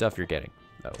that new stuff you're getting.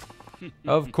 Oh,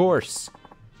 of course.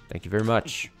 Thank you very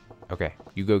much. Okay,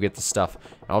 you go get the stuff.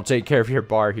 I'll take care of your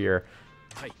bar here.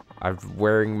 I'm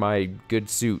wearing my good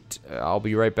suit. I'll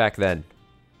be right back then.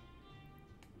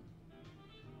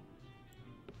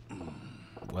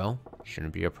 Well,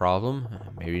 shouldn't be a problem.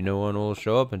 Maybe no one will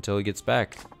show up until he gets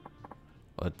back.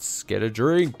 Let's get a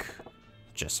drink.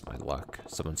 Just my luck.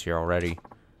 Someone's here already.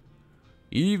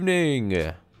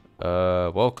 Evening.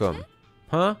 Welcome.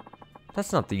 Huh?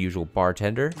 That's not the usual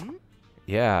bartender.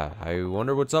 Yeah, I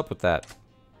wonder what's up with that.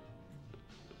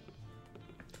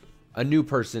 A new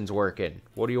person's working.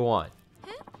 What do you want?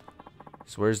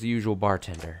 So where's the usual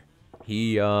bartender?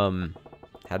 He, had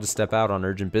to step out on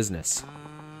urgent business.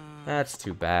 That's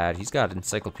too bad. He's got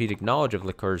encyclopedic knowledge of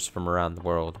liqueurs from around the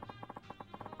world.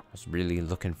 I was really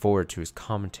looking forward to his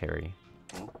commentary.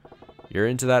 You're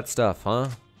into that stuff, huh?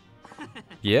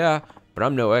 Yeah, but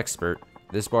I'm no expert.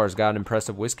 This bar's got an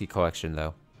impressive whiskey collection,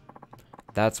 though.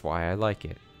 That's why I like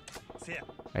it.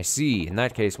 I see. In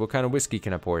that case, what kind of whiskey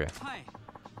can I pour you?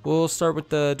 We'll start with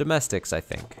the domestics, I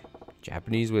think.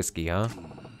 Japanese whiskey, huh?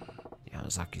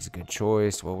 Yamazaki's a good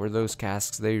choice. What were those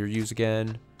casks they use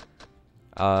again?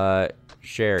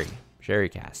 Sherry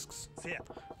casks.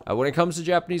 When it comes to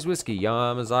Japanese whiskey,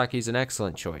 Yamazaki's an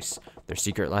excellent choice. Their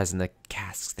secret lies in the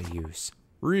casks they use.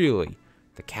 Really?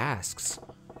 The casks?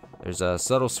 There's a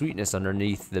subtle sweetness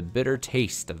underneath the bitter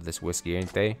taste of this whiskey,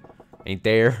 ain't there?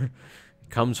 It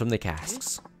comes from the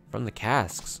casks. From the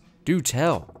casks? Do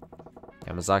tell.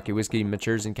 Yamazaki whiskey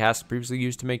matures in casks previously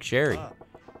used to make sherry.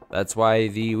 That's why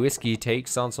the whiskey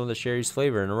takes on some of the sherry's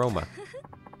flavor and aroma.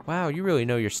 Wow, you really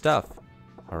know your stuff.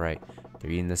 Alright,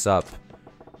 They're eating this up.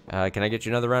 Can I get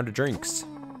you another round of drinks?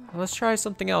 Let's try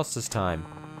something else this time.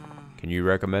 Can you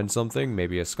recommend something?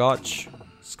 Maybe a scotch?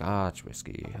 Scotch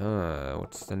whiskey.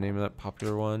 What's the name of that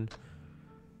popular one?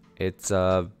 It's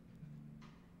not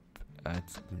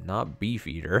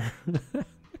Beefeater.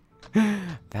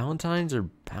 Valentine's or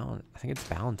I think it's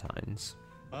Valentine's.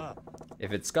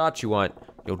 If it's scotch you want,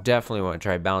 you'll definitely want to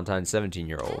try Valentine's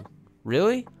 17-year-old.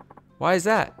 Really? Why is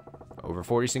that? Over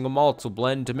 40 single malts will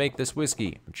blend to make this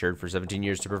whiskey, matured for 17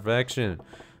 years to perfection.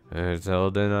 It's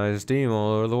held in high esteem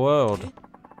all over the world.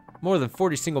 More than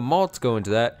 40 single malts go into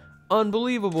that.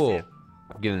 Unbelievable.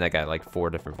 I've given that guy like 4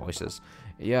 different voices.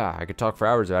 Yeah, I could talk for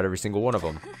hours about every single one of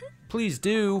them. Please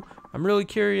do. I'm really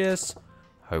curious.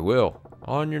 I will.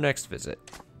 On your next visit.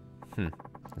 The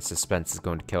suspense is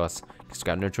going to kill us. Guess we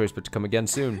got no choice but to come again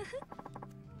soon.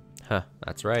 Huh,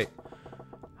 that's right.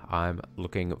 I'm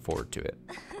looking forward to it.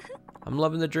 I'm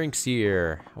loving the drinks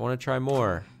here. I want to try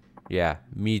more. Yeah,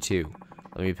 me too.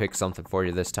 Let me pick something for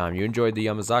you this time. You enjoyed the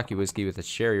Yamazaki whiskey with its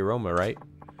sherry aroma, right?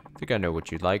 I think I know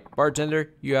what you'd like.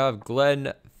 Bartender, you have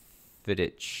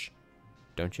Glenfiddich,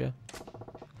 don't you?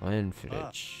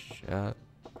 Glenfiddich.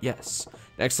 Yes.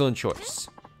 An excellent choice.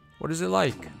 What is it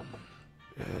like?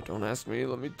 Don't ask me.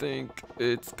 Let me think.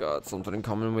 It's got something in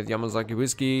common with Yamazaki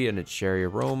whiskey and its sherry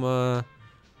aroma.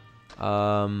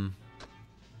 I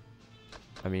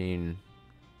mean,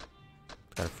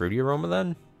 it's got a fruity aroma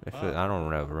then? I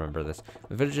don't know. Remember this.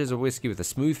 The vintage is a whiskey with a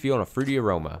smooth feel and a fruity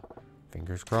aroma.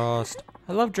 Fingers crossed.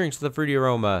 I love drinks with a fruity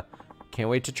aroma. Can't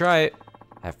wait to try it.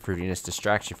 That fruitiness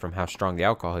distracts you from how strong the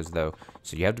alcohol is, though,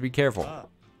 so you have to be careful.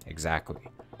 Exactly.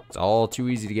 It's all too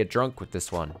easy to get drunk with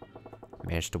this one. I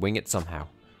managed to wing it somehow.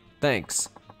 Thanks.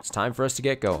 It's time for us to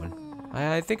get going.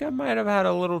 I think I might have had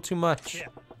a little too much.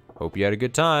 Hope you had a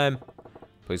good time.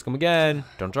 Please come again.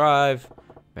 Don't drive.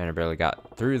 Man, I barely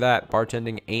got through that.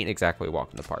 Bartending ain't exactly a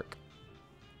walk in the park.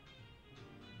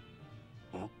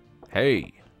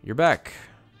 Hey, you're back.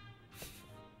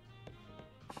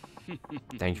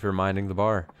 Thank you for minding the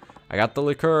bar. I got the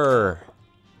liquor.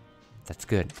 That's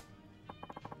good.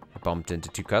 I bumped into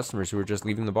 2 customers who were just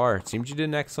leaving the bar. It seems you did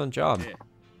an excellent job.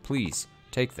 Please,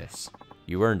 take this.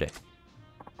 You earned it.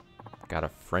 Got a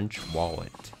French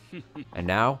wallet. And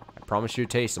now, I promise you a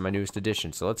taste of my newest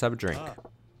addition, so let's have a drink.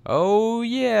 Oh,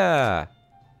 yeah.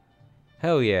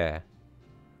 Hell yeah.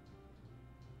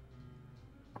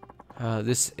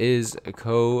 This is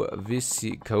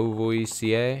Courvoisier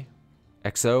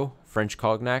XO French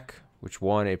Cognac, which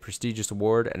won a prestigious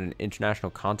award at an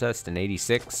international contest in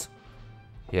 '86.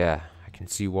 Yeah, I can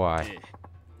see why.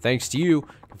 Thanks to you,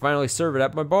 I can finally serve it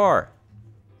at my bar.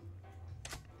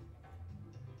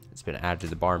 It's been added to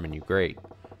the bar menu. Great.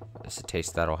 It's a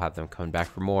taste that'll have them coming back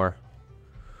for more.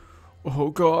 Oh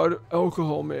god,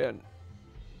 alcohol, man.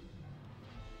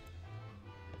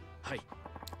 Hi.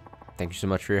 Thank you so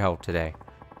much for your help today.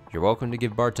 You're welcome to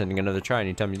give bartending another try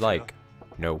anytime you like.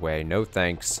 No way, no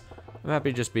thanks. I'm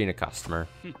happy just being a customer.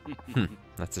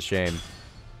 That's a shame.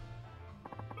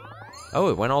 Oh,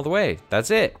 it went all the way.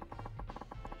 That's it.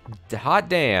 Hot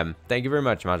damn. Thank you very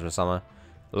much, Majima-sama.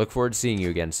 I look forward to seeing you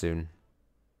again soon.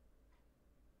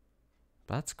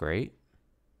 That's great.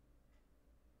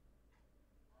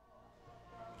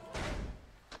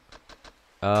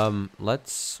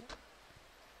 Let's...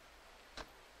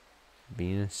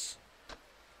 Venus.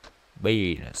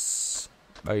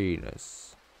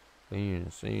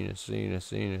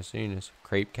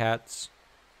 Crepe cats.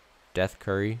 Death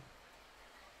curry.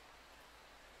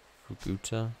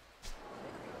 Fukuta.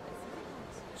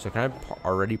 So can I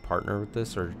already partner with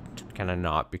this, or can I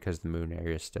not because the moon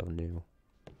area is still new?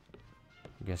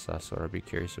 I guess that's what I'd be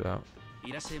curious about.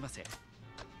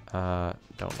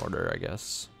 Don't order, I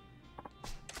guess.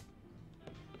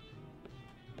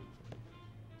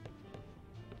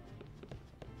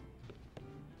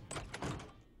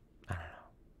 I don't know.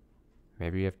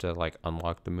 Maybe you have to like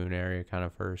unlock the moon area kind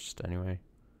of first anyway.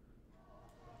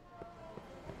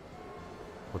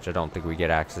 Which I don't think we get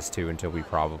access to until we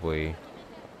probably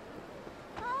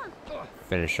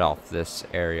finish off this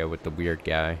area with the weird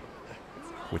guy.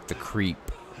 With the creep.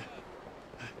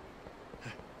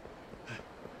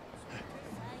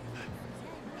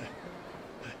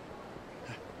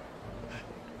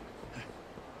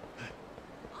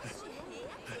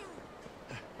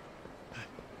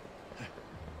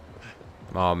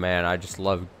 Oh man, I just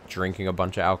love drinking a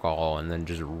bunch of alcohol and then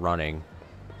just running.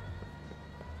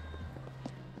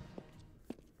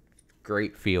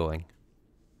 Great feeling.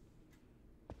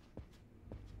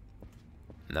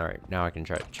 Alright, now I can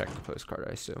try to check the postcard,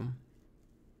 I assume.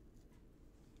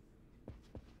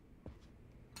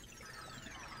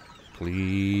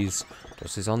 please.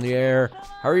 Dulce's on the air.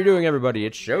 How are you doing, everybody?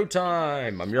 It's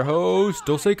showtime. I'm your host,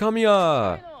 Dulce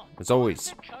Kamiya. As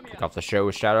always, kick off the show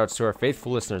with shoutouts to our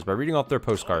faithful listeners by reading off their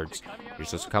postcards. Here's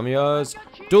Dulce Kamiya's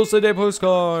Dulce Day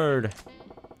postcard.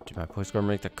 Did my postcard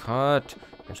make the cut?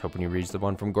 I was hoping he reads the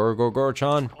one from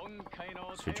Goro-Goro-Goro-chan.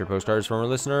 This feature postcard is from our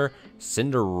listener,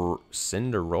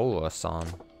 Cinderella-san.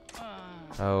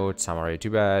 Oh, it's Samurai. Too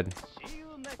bad.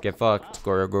 Get fucked,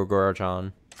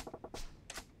 Goro-Goro-Goro-chan.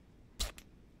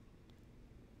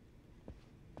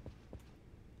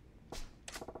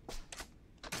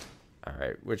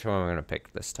 Alright, which one am I going to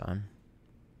pick this time?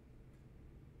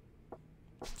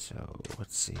 So,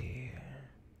 let's see.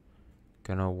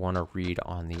 Gonna want to read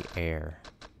on the air.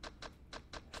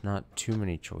 There's not too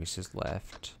many choices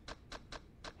left.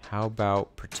 How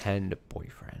about pretend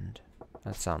boyfriend?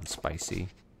 That sounds spicy.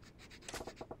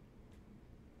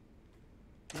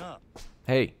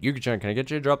 Hey, Yuki-chan, can I get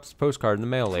you to drop this postcard in the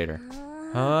mail later?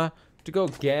 Huh? To go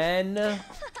again?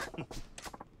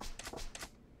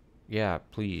 Yeah,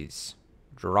 please.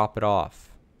 Drop it off.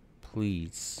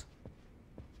 Please.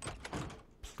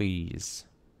 Please.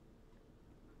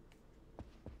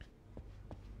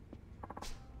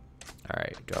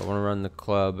 Alright, do I want to run the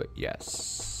club?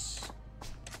 Yes.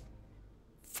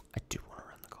 I do want to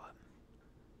run the club.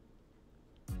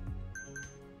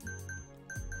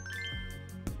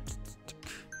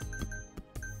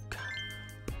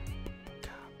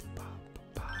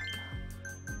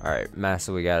 Alright,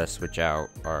 Massa, we gotta switch out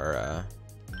our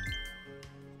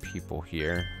people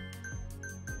here.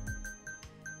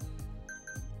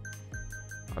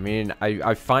 I mean,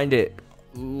 I find it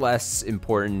less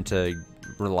important to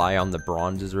rely on the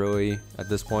bronzes really at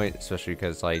this point, especially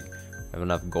because like I have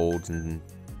enough golds and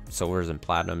silvers and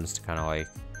platinums to kind of like,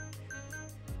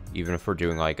 even if we're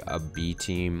doing like a B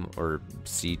team or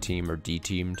C team or D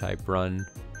team type run.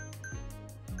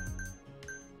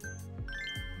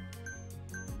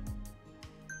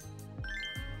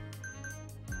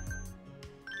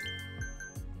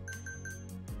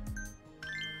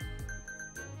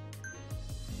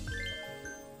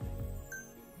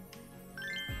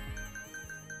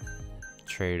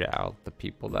 Trade out the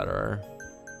people that are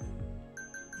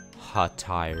hot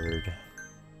tired.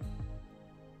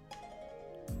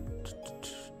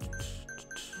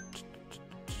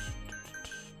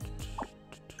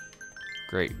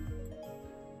 Great.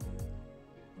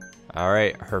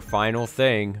 Alright, her final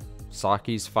thing.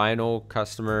 Saki's final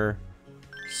customer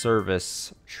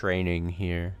service training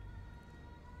here.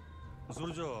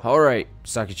 Alright,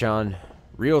 Saki-chan.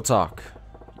 Real talk.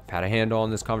 Had a handle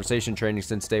on this conversation training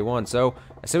since day one, so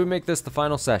I say we make this the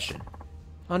final session.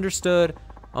 Understood.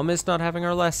 I'll miss not having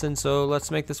our lesson, so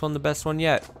let's make this one the best one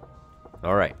yet.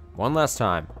 Alright, one last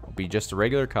time. I'll be just a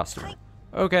regular customer.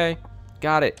 Okay,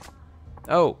 got it.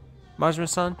 Oh,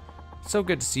 Majima-san, so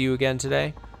good to see you again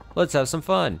today. Let's have some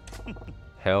fun.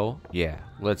 Hell yeah,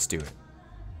 let's do it.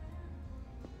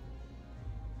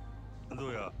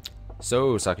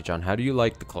 So, Saki-chan, how do you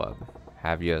like the club?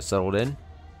 Have you settled in?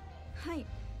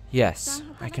 Yes,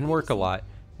 I can work a lot,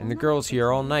 and the girls here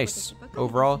are all nice.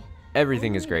 Overall,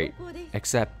 everything is great,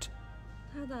 except...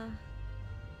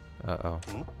 Uh-oh.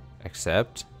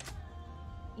 Except?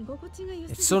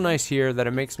 It's so nice here that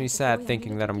it makes me sad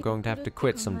thinking that I'm going to have to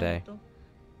quit someday.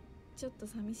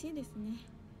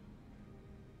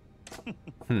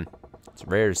 It's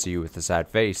rare to see you with a sad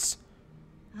face.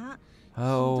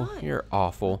 Oh, you're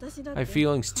awful. I have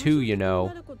feelings too, you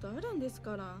know.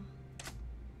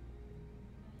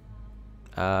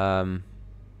 I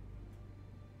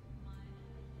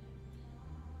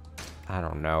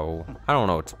don't know. I don't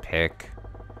know what to pick.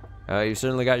 You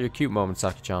certainly got your cute moments,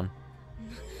 Saki-chan.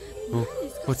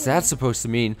 What's that supposed to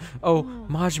mean? Oh,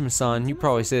 Majima-san, you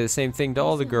probably say the same thing to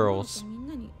all the girls.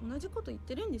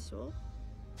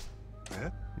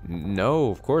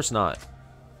 No, of course not.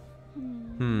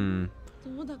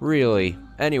 Really?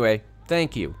 Anyway,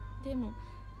 thank you.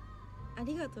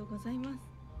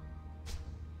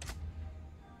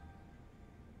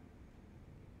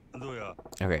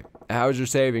 Okay, how's your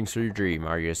savings for your dream?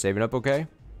 Are you saving up okay?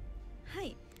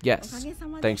 Yes,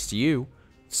 thanks to you.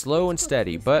 Slow and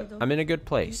steady, but I'm in a good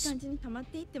place.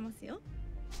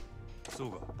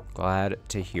 Glad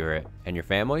to hear it. And your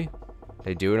family?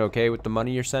 They doing okay with the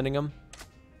money you're sending them?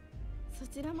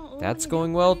 That's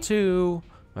going well too.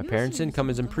 My parents' income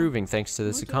is improving thanks to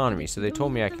this economy, so they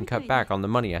told me I can cut back on the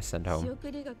money I send home.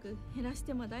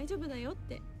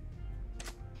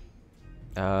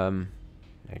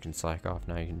 I can slack off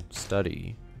now. You can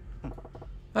study.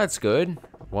 That's good.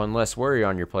 One less worry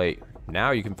on your plate.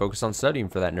 Now you can focus on studying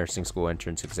for that nursing school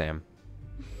entrance exam.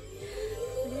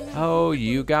 Oh,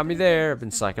 you got me there. I've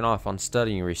been slacking off on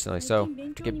studying recently, so I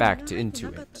have to get back into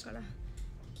it.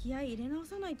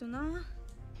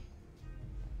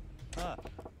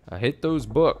 Hit those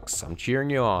books. I'm cheering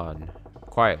you on.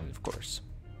 Quietly, of course.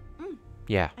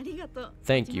 Yeah.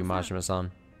 Thank you,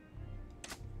 Majima-san.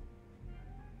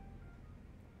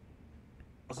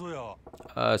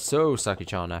 So,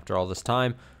 Saki-chan, after all this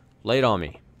time, lay it on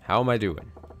me. How am I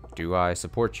doing? Do I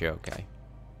support you okay?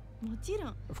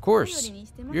 Of course.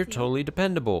 You're totally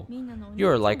dependable.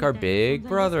 You're like our big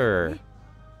brother.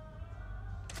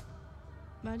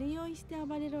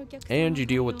 And you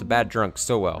deal with the bad drunks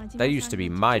so well. That used to be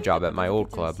my job at my old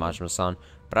club, Majima-san,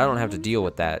 but I don't have to deal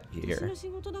with that here.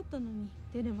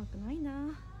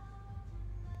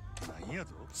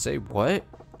 Say what?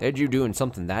 They had you doing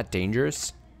something that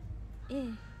dangerous?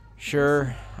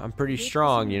 Sure, I'm pretty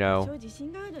strong, you know.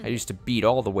 I used to beat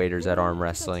all the waiters at arm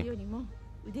wrestling.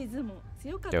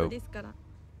 Dope.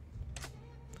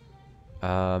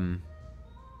 Arm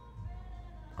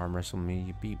wrestle me,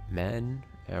 you beat men?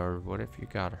 Or what if you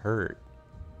got hurt?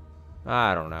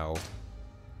 I don't know.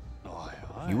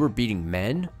 You were beating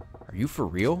men? Are you for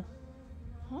real?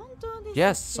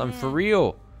 Yes, I'm for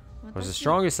real. I was the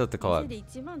strongest at the club.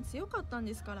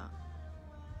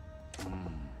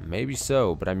 Maybe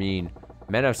so, but I mean,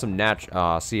 men have some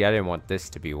natural... see, I didn't want this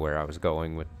to be where I was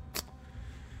going with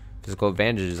physical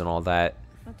advantages and all that.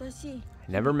 I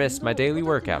never missed my daily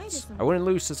workouts. I wouldn't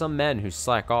lose to some men who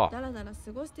slack off. Just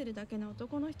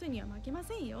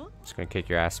gonna kick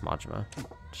your ass, Majima.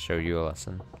 Show you a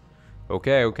lesson.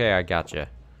 Okay, okay, I gotcha.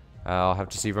 I'll have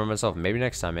to see for myself. Maybe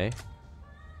next time, eh?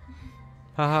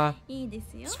 Haha.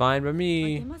 It's fine by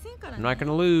me. I'm not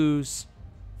gonna lose.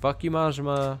 Fuck you,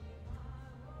 Majima.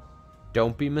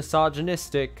 Don't be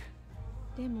misogynistic.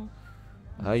 You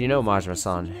know,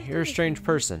 Majima-san, you're a strange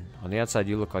person. On the outside,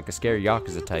 you look like a scary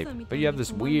Yakuza type, but you have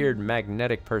this weird,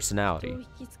 magnetic personality.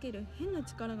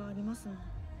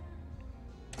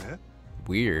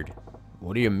 Weird?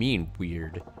 What do you mean,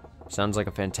 weird? Sounds like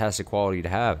a fantastic quality to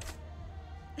have.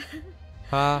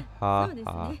 Ha, ha,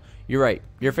 ha. You're right.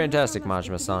 You're fantastic,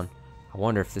 Majima-san. I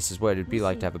wonder if this is what it'd be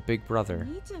like to have a big brother.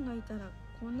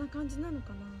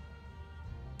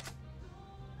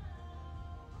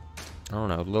 I don't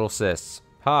know, little sis.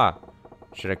 Ha!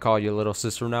 Should I call you little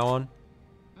sis from now on?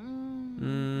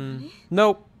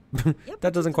 Nope.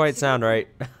 That doesn't quite sound right.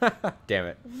 Damn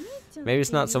it. Maybe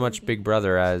it's not so much big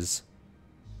brother as...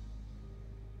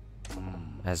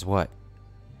 As what?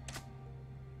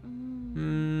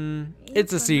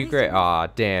 It's a secret. Aw,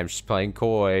 damn, she's playing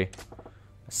coy.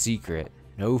 A secret.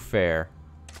 No fair.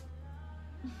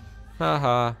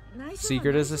 Haha.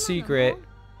 Secret is a secret.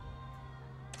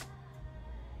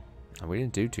 We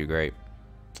didn't do too great.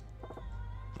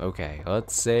 Okay,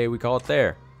 let's say we call it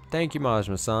there. Thank you,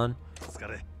 Majima-san.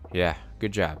 Yeah,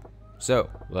 good job. So,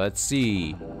 let's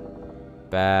see.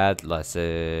 Bad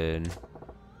lesson.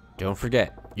 Don't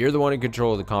forget, you're the one in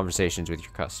control of the conversations with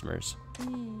your customers.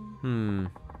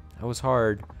 That was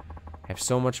hard. I have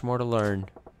so much more to learn.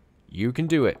 You can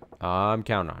do it. I'm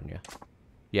counting on you.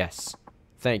 Yes.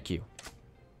 Thank you.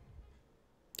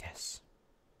 Yes.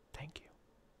 Thank you.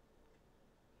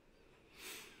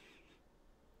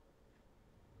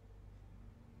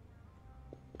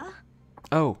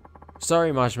 Oh,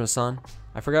 sorry, Majima-san.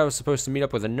 I forgot I was supposed to meet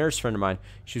up with a nurse friend of mine.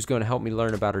 She was going to help me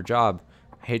learn about her job.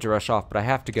 I hate to rush off, but I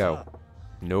have to go.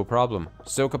 No problem.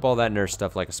 Soak up all that nurse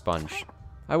stuff like a sponge.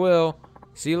 I will.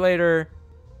 See you later.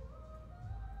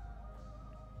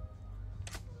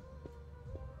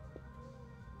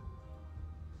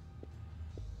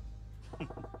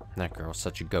 That girl's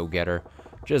such a go-getter.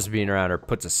 Just being around her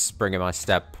puts a spring in my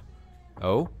step.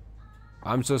 Oh?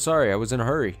 I'm so sorry. I was in a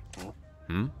hurry.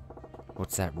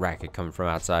 What's that racket coming from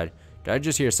outside? Did I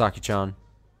just hear Saki-chan?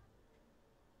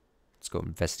 Let's go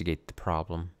investigate the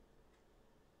problem.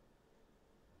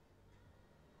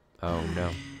 Oh, no.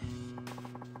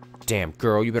 Damn,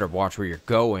 girl, you better watch where you're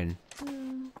going.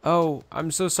 Oh,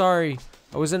 I'm so sorry.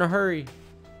 I was in a hurry.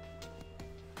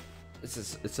 It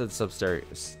said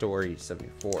story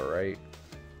 74, right?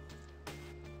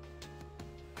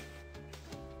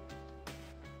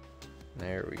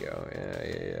 There we go.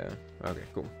 Yeah. Okay,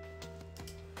 cool.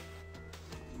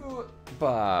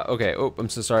 Okay, oh, I'm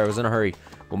so sorry. I was in a hurry.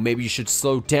 Well, maybe you should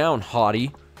slow down,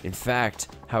 hottie. In fact,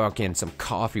 how about getting some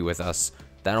coffee with us?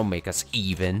 That'll make us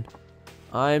even.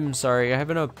 I'm sorry, I have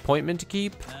an appointment to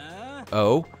keep.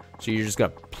 Oh, so you're just gonna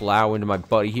plow into my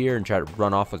buddy here and try to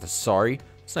run off with a sorry?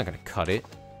 It's not gonna cut it.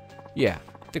 Yeah,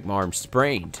 I think my arm's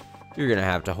sprained. You're gonna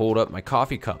have to hold up my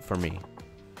coffee cup for me.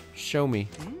 Show me.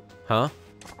 Huh?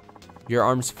 Your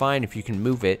arm's fine if you can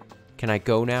move it. Can I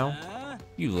go now?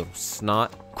 You little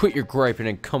snot. Quit your griping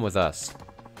and come with us.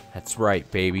 That's right,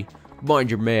 baby. Mind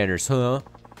your manners, huh?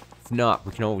 If not,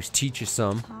 we can always teach you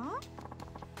some.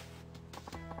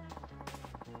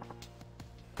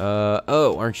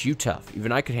 Oh, aren't you tough?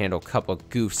 Even I could handle a couple of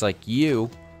goofs like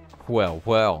you. Well,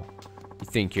 well. You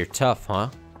think you're tough, huh?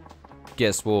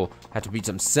 Guess we'll have to beat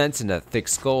some sense in that thick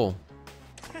skull.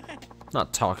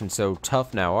 Not talking so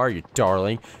tough now, are you,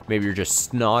 darling? Maybe you're just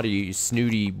snotty,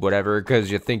 snooty, whatever, because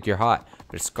you think you're hot.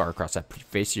 But a scar across that pretty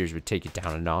face of yours would take it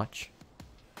down a notch.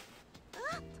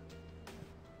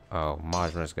 Oh,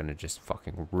 Majma's gonna just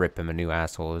fucking rip him a new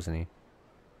asshole, isn't he?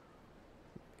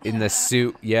 In the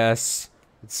suit, yes.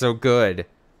 It's so good.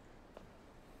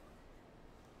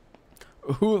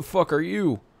 Who the fuck are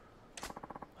you?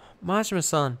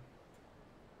 Majima-san.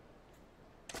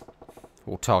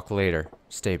 We'll talk later.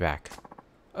 Stay back.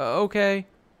 Okay.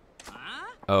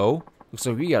 Oh? Looks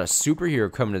like we got a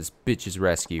superhero coming to this bitch's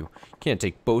rescue. Can't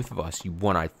take both of us, you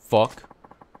one-eyed fuck.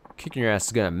 Kicking your ass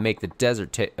is gonna make the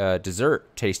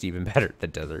dessert taste even better. The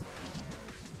desert.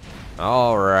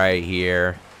 Alright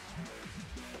here.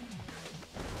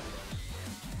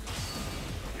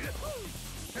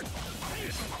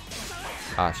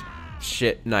 Ah,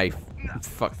 shit, knife.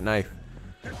 Fuck, knife.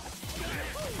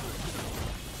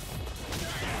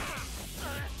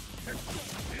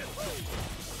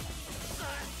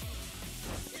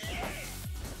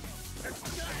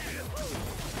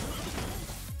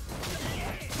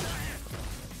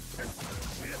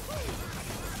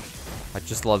 I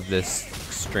just love this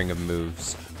string of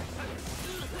moves.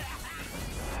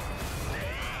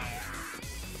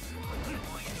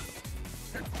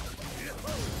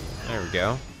 There we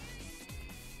go.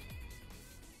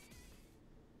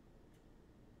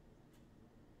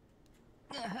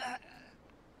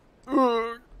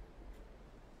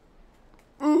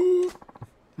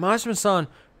 Majima-san,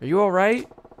 are you alright?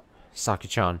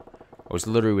 Saki-chan, I was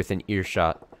literally within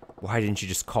earshot. Why didn't you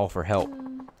just call for help?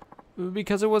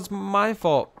 Because it was my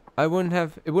fault. It wouldn't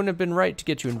have been right to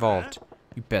get you involved.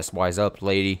 You best wise up,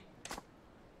 lady.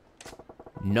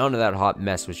 None of that hot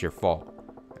mess was your fault.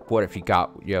 What if you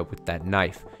got with that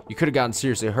knife? You could have gotten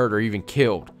seriously hurt or even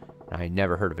killed. And I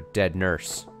never heard of a dead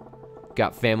nurse.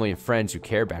 Got family and friends who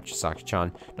care about you,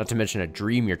 Saki-chan. Not to mention a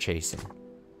dream you're chasing.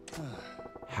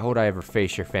 How would I ever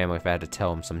face your family if I had to tell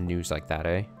them some news like that,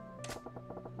 eh?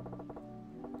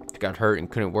 If you got hurt and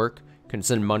couldn't work, couldn't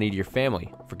send money to your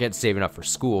family. Forget saving up for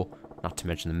school, not to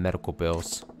mention the medical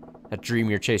bills. That dream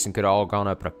you're chasing could have all gone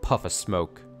up in a puff of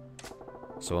smoke.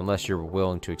 So unless you're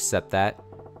willing to accept that,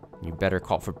 you better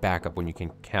call for backup when you can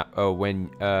count. Oh,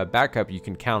 backup you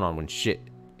can count on when shit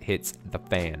hits the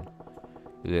fan.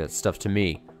 You leave that stuff to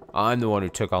me. I'm the one who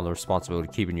took on the responsibility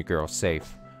of keeping your girl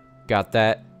safe. Got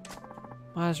that?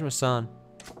 Majima-san.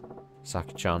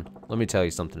 Saki-chan, let me tell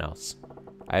you something else.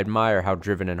 I admire how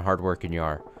driven and hardworking you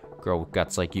are. A girl with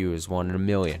guts like you is one in a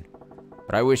million.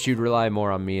 But I wish you'd rely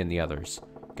more on me and the others.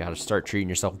 Gotta start treating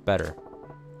yourself better.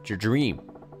 It's your dream.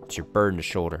 It's your burden to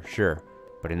shoulder, sure.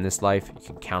 But in this life, you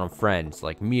can count on friends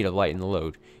like me to lighten the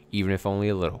load, even if only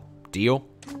a little. Deal?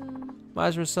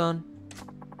 Majima-san,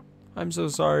 I'm so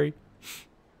sorry.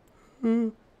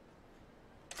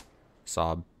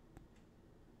 Sob.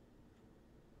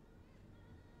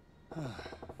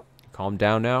 Calm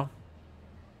down now.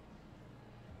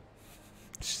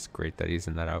 It's just great that he's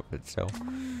in that outfit still.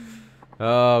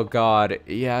 Oh god,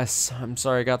 yes, I'm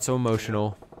sorry I got so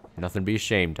emotional. Nothing to be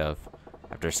ashamed of.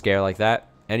 After a scare like that,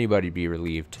 anybody'd be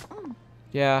relieved.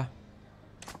 Yeah,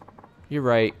 you're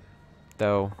right,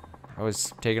 though. I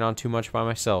was taking on too much by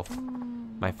myself.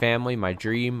 My family, my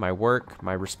dream, my work,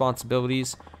 my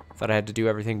responsibilities. Thought I had to do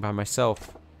everything by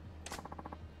myself.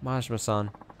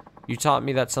 Majima-san, you taught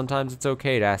me that sometimes it's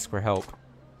okay to ask for help.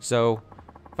 So,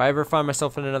 if I ever find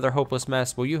myself in another hopeless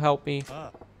mess, will you help me?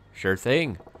 Sure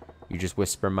thing. You just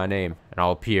whisper my name, and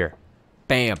I'll appear.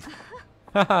 Bam!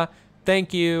 Haha,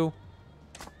 thank you!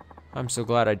 I'm so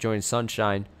glad I joined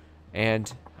Sunshine,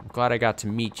 and I'm glad I got to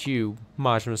meet you,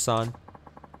 Majima-san.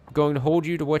 I'm going to hold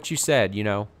you to what you said, you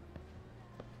know.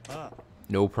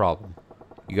 No problem.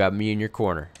 You got me in your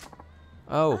corner.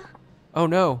 Oh. Oh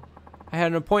no. I had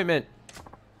an appointment.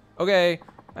 Okay,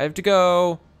 I have to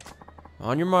go.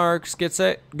 On your marks, get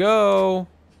set, go.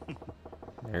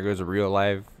 There goes a real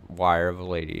live wire of a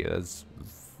lady. That's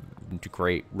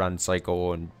great run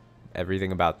cycle and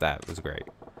everything about that was great.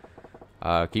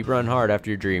 Keep running hard after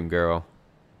your dream, girl.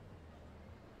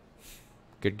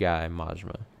 Good guy,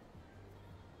 Majima.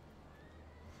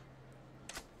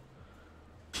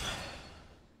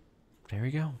 There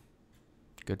we go.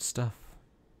 Good stuff.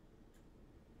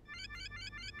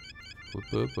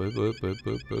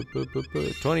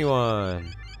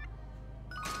 21.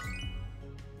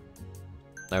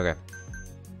 Okay.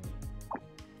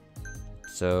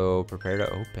 So, prepare to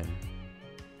open.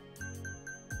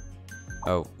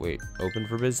 Oh, wait. Open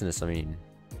for business, I mean.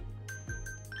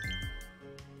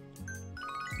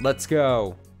 Let's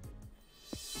go.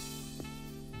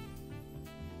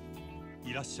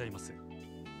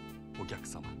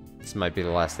 This might be the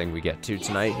last thing we get to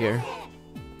tonight here.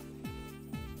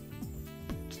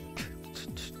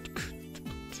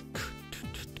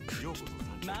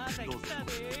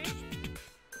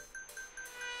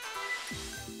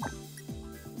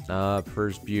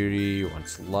 Prefers beauty,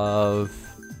 wants love.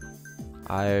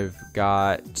 I've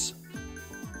got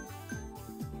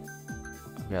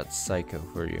Psycho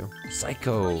for you.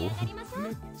 Psycho.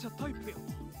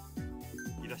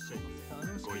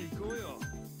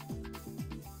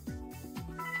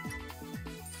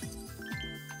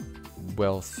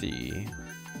 Wealthy.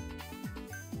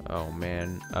 Oh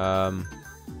man. Can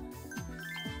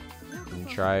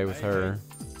try with her.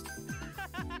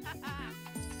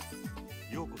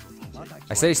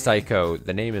 I say Psycho.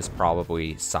 The name is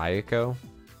probably Sayako.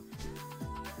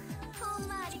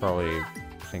 It's probably,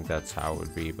 I think that's how it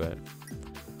would be, but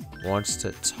wants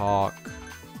to talk.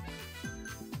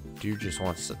 Dude just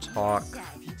wants to talk.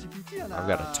 I've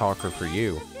got a talker for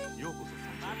you.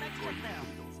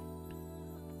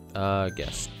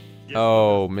 Guess.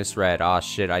 Oh, misread. Ah,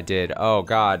 shit, I did. Oh,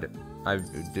 God. I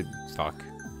did. Fuck.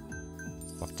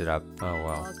 Fucked it up. Oh,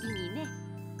 well.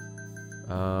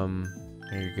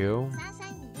 There you go.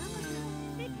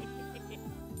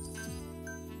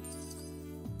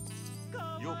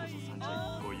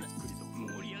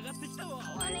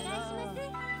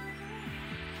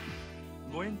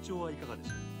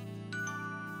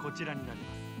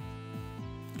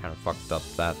 Kind of fucked up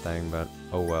that thing, but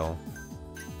oh well.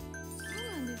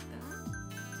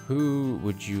 Who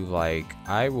would you like?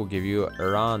 I will give you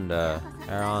Aranda.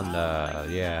 Aranda,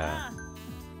 yeah.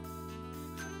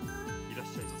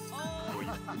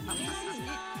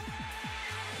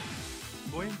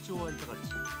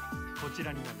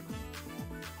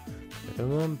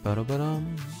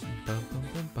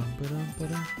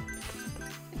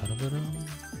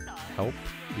 Help?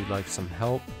 You'd like some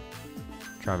help?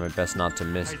 Try my best not to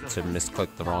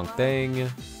misclick the wrong thing.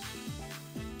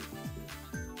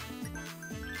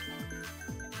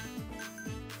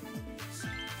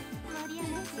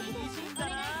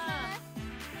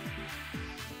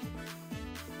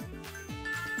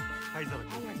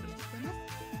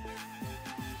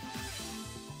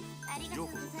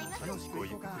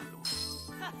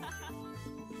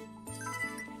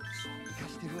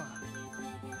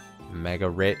 Mega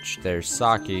rich, there's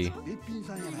Saki.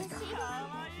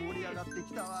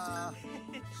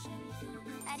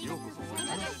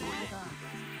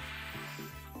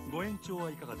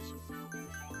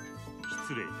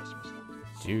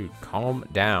 Dude, calm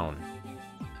down.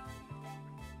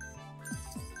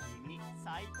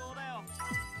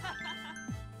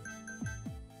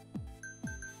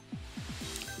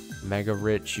 Mega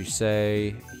rich, you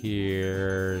say.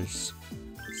 Here's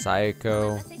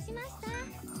Sayako.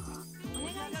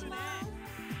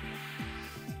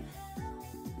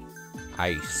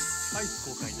 Ice.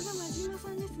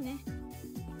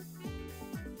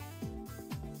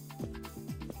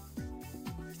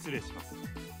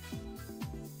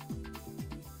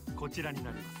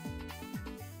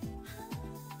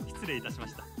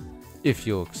 If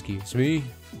you'll excuse me.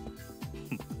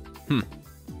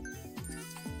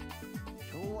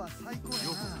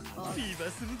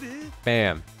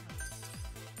 Bam.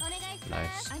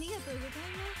 Nice.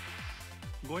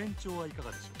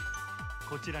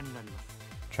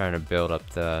 Trying to build up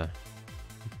the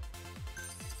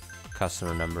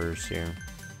customer numbers here.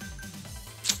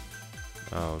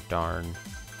 Oh darn.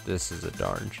 This is a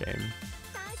darn shame.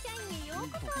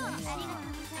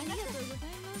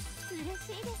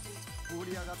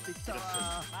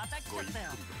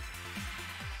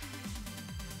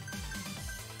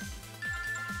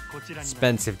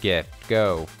 Expensive gift.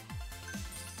 Go.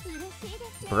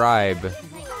 Bribe.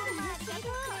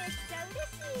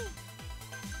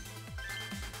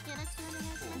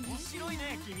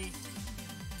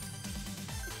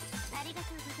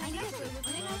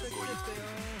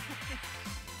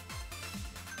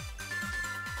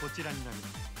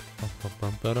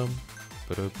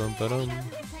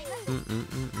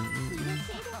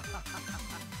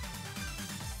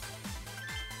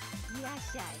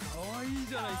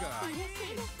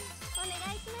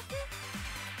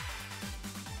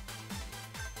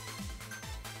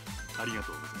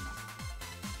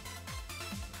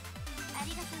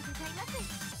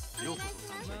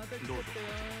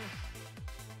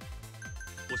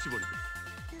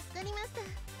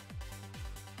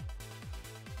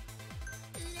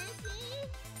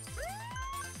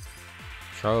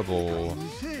 Trouble.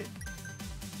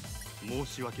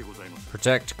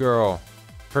 Protect, girl.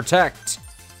 Protect.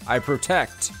 I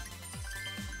protect.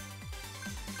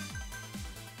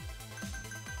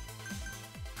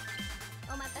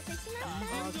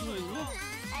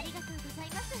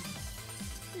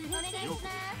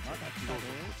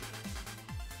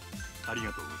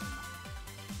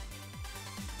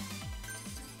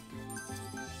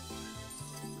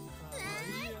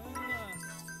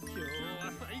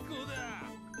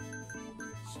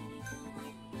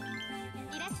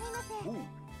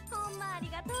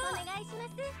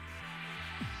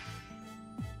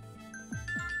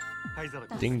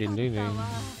 Ding ding ding ding.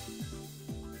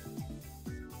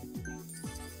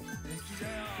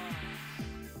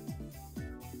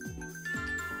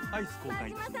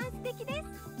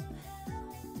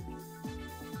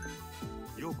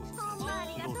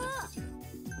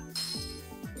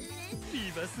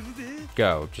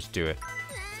 Go, just do it.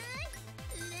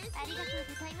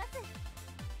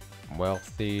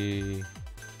 Wealthy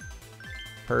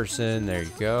person, there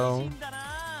you go.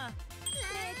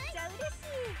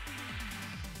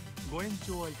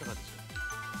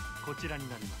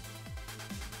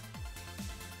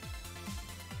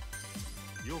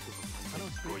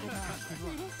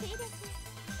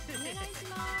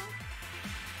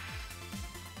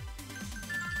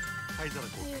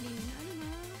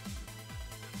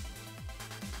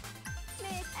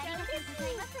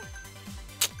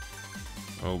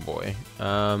 Oh boy.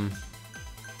 Here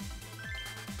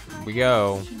we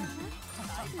go.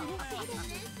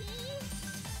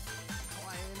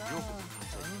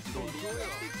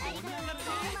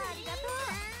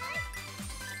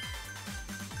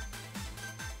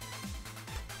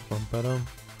 Bum ba-dum.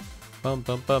 Bum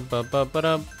bum bum bum bum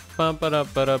ba-dum. Bum ba-dum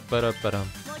ba-dum ba-dum ba-dum.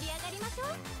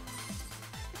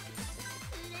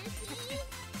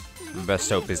 Best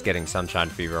hope is getting sunshine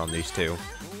fever on these two.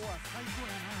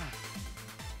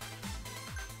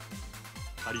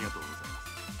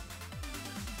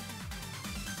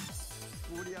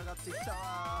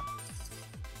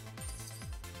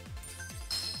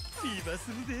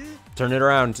 Turn it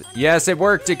around. Yes, it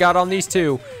worked. It got on these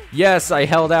two. Yes, I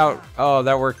held out. Oh,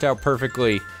 that worked out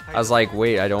perfectly. I was like,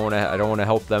 wait, I don't want to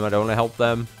help them. I don't want to help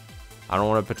them. I don't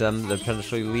want to put them to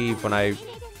potentially leave when I.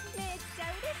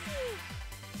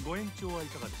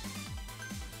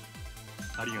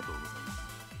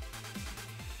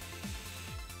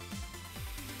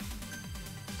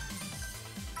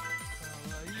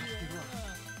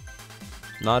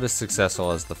 Not as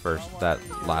successful as that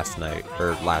last night,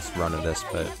 or last run of this,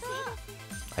 but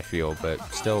I feel, but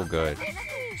still good.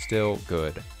 Still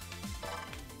good.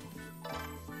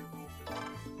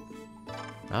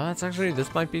 Oh, that's actually,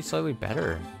 this might be slightly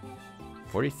better.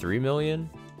 43 million?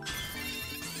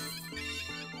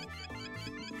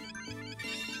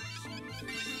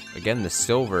 Again, the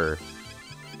silver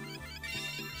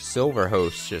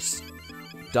host just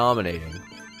dominating.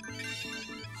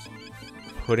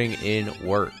 Putting in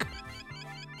work.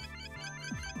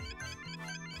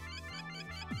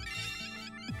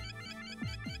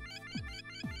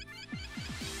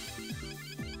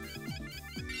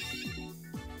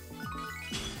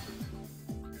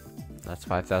 That's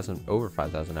 5,000, over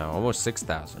 5,000 now, almost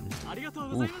 6,000.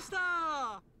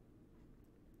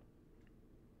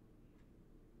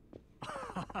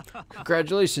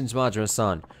 Congratulations,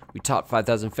 Majima-san. We topped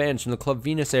 5,000 fans from the Club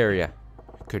Venus area.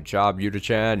 Good job,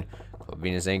 Yuta-chan. Club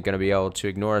Venus ain't gonna be able to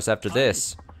ignore us after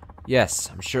this. Yes,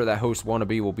 I'm sure that host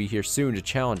wannabe will be here soon to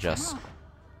challenge us.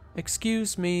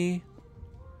 Excuse me.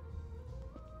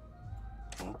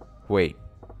 Wait,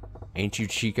 ain't you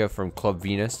Chica from Club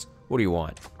Venus? What do you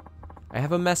want? I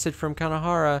have a message from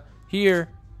Kanahara. Here.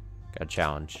 Got a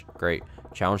challenge. Great.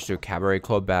 Challenge to a cabaret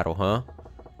club battle, huh?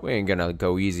 We ain't gonna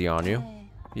go easy on you.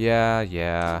 Yeah.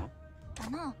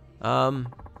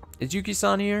 Is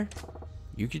Yuki-san here?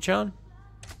 Yuki-chan?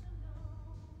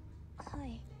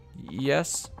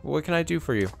 Yes? What can I do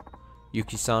for you?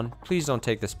 Yuki-san, please don't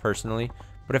take this personally,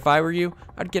 but if I were you,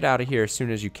 I'd get out of here as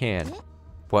soon as you can.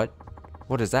 What?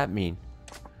 What does that mean?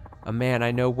 A man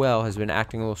I know well has been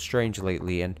acting a little strange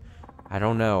lately, and I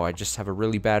don't know, I just have a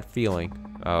really bad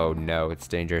feeling. Oh no, it's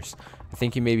dangerous. I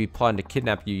think he may be plotting to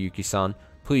kidnap you, Yuki-san.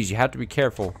 Please, you have to be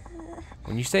careful.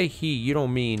 When you say he, you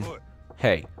don't mean...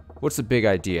 Hey, what's the big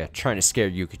idea? Trying to scare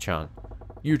Yuki-chan?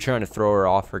 You trying to throw her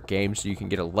off her game so you can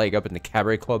get a leg up in the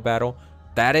cabaret club battle?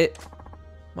 That it?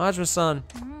 Majima-san.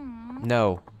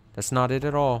 No, that's not it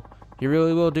at all. He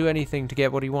really will do anything to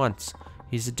get what he wants.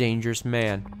 He's a dangerous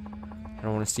man. I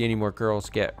don't want to see any more girls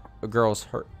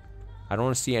hurt. I don't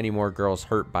want to see any more girls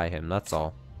hurt by him, that's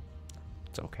all.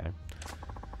 It's okay.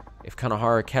 If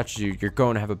Kanahara catches you, you're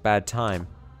going to have a bad time.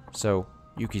 So,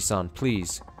 Yuki-san,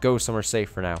 please, go somewhere safe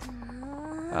for now.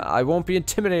 I won't be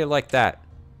intimidated like that.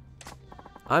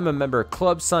 I'm a member of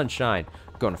Club Sunshine.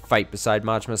 I'm going to fight beside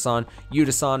Majima-san,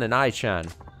 Yuta-san, and Ai-chan.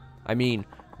 I mean,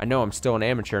 I know I'm still an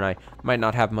amateur and I might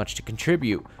not have much to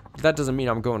contribute, but that doesn't mean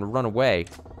I'm going to run away.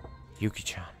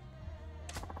 Yuki-chan.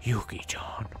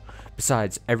 Yuki-chan.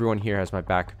 Besides, everyone here has my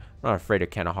back. I'm not afraid of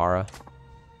Kanehara.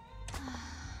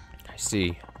 I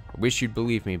see. I wish you'd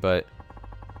believe me, but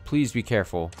please be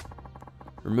careful.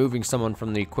 Removing someone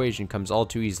from the equation comes all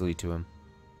too easily to him.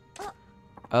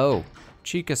 Oh,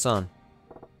 Chika-san.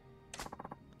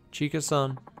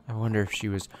 Chika-san. I wonder if she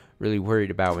was really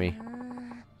worried about me.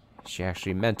 If she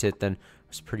actually meant it, then it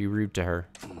was pretty rude to her.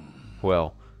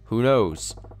 Well, who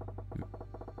knows?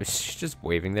 She's just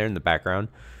waving there in the background.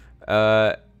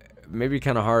 Maybe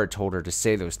Kanehara told her to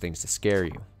say those things to scare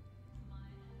you.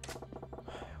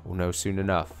 We'll know soon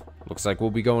enough. Looks like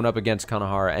we'll be going up against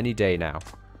Kanehara any day now.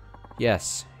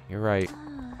 Yes, you're right.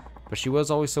 But she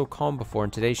was always so calm before,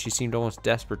 and today she seemed almost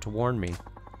desperate to warn me.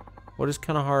 What is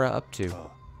Kanehara up to?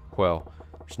 Well,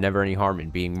 there's never any harm in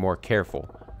being more careful.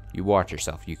 You watch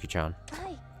yourself, Yuki-chan.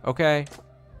 Okay.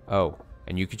 Oh,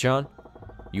 and Yuki-chan?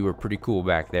 You were pretty cool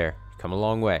back there. You come a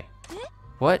long way.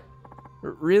 What?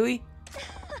 Really?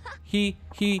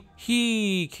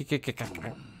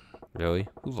 Really?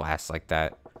 Who laughs like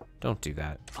that? Don't do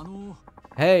that.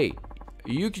 Hey,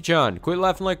 Yuki-chan, quit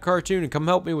laughing like a cartoon and come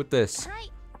help me with this.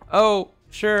 Oh,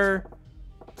 sure.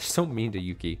 They're so mean to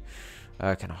Yuki.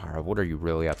 Kanehara, what are you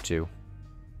really up to?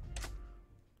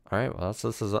 Alright, well,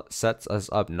 this sets us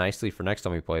up nicely for next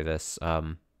time we play this.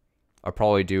 I'll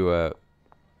probably do a...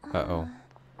 Uh-oh.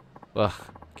 Ugh,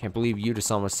 can't believe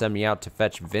Yuta-san would send me out to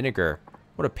fetch vinegar.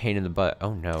 What a pain in the butt.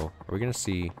 Oh, no. Are we gonna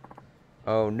see...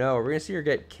 Oh, no. Are we gonna see her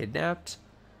get kidnapped?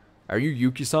 Are you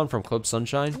Yuki-san from Club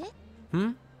Sunshine?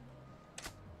 Hmm?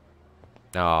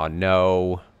 Oh,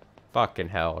 no. Fucking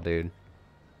hell, dude.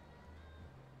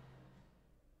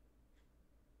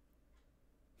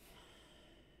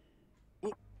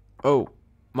 Oh,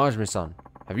 Majima-san.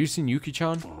 Have you seen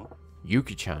Yuki-chan?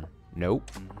 Yuki-chan?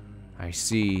 Nope. I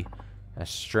see.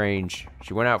 That's strange.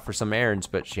 She went out for some errands,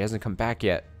 but she hasn't come back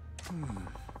yet.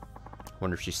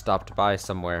 Wonder if she stopped by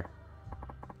somewhere.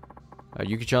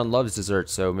 Yuki-chan loves dessert,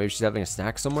 so maybe she's having a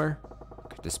snack somewhere?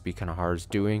 Could this be Kanehara's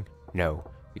doing? No,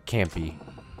 it can't be.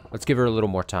 Let's give her a little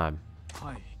more time.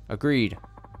 Agreed.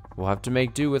 We'll have to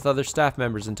make do with other staff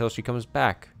members until she comes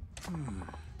back.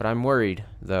 But I'm worried,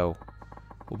 though.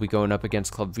 We'll be going up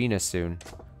against Club Venus soon.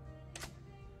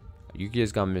 Yuki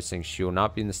has gone missing. She will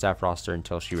not be in the staff roster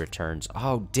until she returns.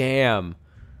 Oh, damn.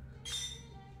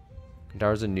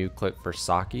 There's a new clip for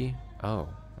Saki. Oh,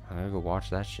 I'm gonna go watch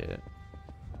that shit.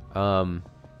 Oh,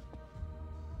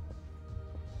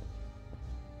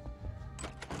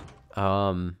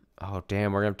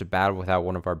 damn. We're gonna have to battle without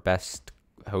one of our best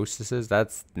hostesses.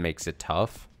 That makes it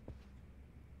tough.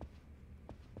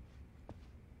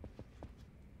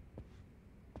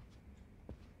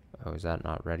 Oh, is that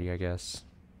not ready, I guess?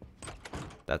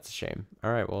 That's a shame.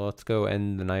 Alright, well, let's go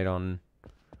end the night on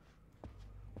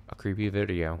a creepy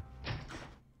video.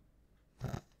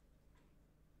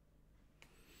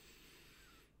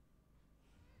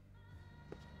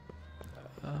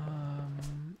 I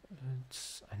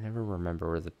never remember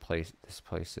where this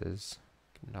place is.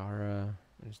 Kanehara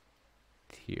is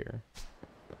here.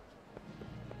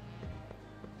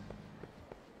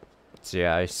 So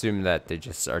yeah, I assume that they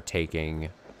just are taking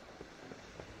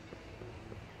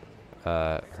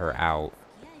her out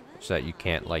so that you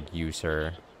can't like use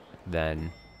her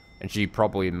then, and she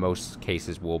probably in most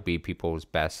cases will be people's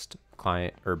best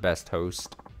client or best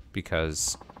host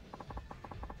because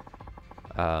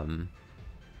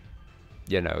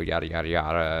you know, yada yada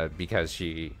yada, because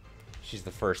she's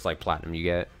the first like platinum you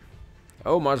get.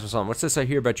 Oh, Majima-san, what's this I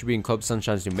hear about you being Club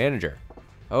Sunshine's new manager?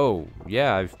 Oh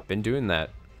yeah, I've been doing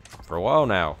that for a while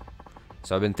now,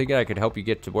 so I've been thinking I could help you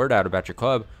get the word out about your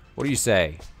club. What do you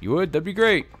say? You would? That'd be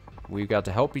great. We've got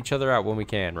to help each other out when we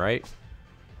can, right?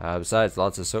 Besides,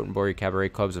 lots of Sotenbori cabaret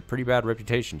clubs have pretty bad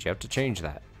reputations. You have to change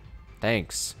that.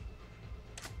 Thanks.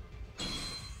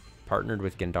 Partnered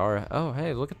with Gendara. Oh,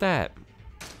 hey, look at that.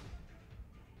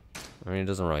 I mean, it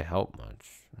doesn't really help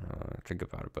much. Think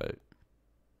about it, but...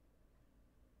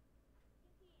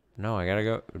 No, I gotta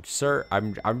go. Sir,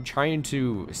 I'm trying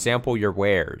to sample your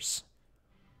wares.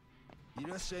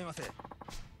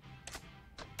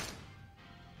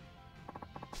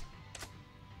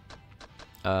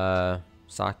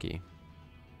 Saki.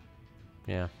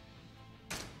 Yeah.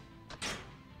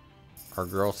 Our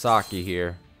girl Saki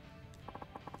here.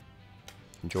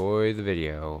 Enjoy the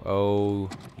video. Oh,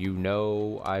 you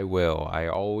know I will. I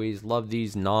always love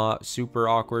these not super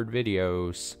awkward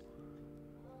videos.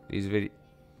 These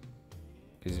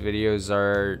videos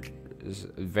are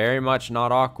very much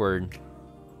not awkward.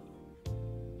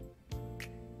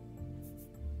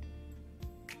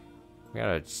 We got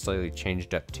a slightly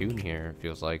changed up tune here, it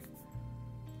feels like.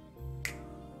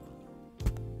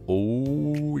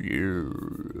 Oh, yeah.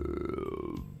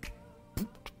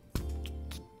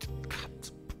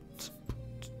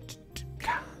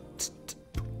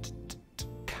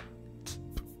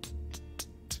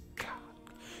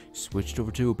 Switched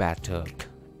over to a bathtub.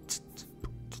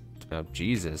 Oh,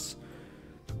 Jesus.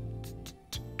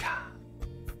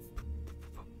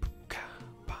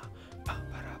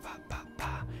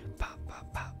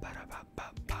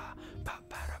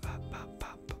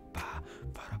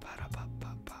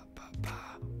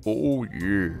 Oh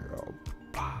yeah.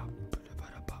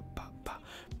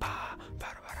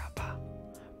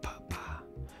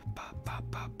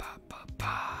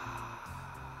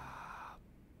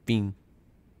 Bing.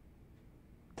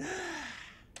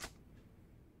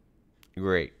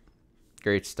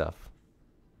 Great stuff.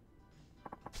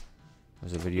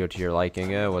 Was a video to your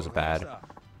liking? It wasn't bad.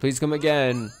 Please come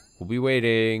again. We'll be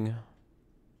waiting.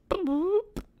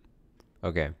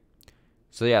 Okay.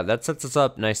 So yeah, that sets us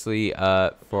up nicely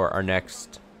for our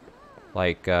next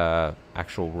like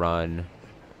actual run,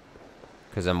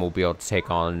 because then we'll be able to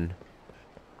take on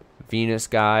Venus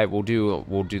guy. We'll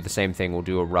do the same thing. We'll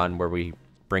do a run where we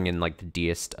bring in like the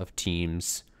D'est of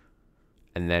teams,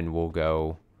 and then we'll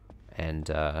go and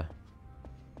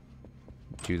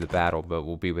do the battle, but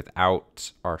we'll be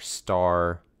without our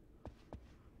star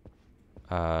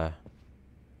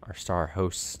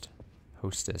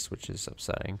hostess, which is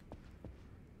upsetting.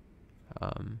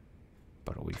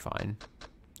 But it'll be fine.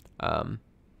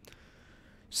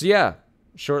 So yeah,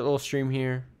 short little stream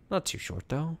here. Not too short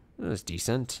though. It was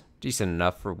decent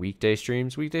enough for weekday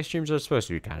streams. Weekday streams are supposed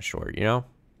to be kind of short, you know.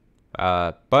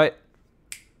 But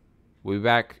we'll be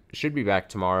back. Should be back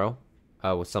tomorrow.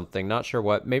 With something, not sure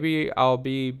what. Maybe I'll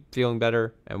be feeling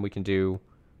better and we can do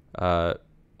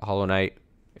Hollow Knight.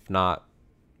 If not,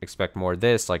 expect more of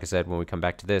this. Like I said, when we come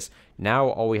back to this, now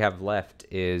all we have left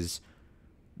is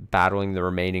battling the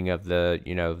remaining of the,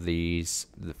 you know,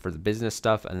 for the business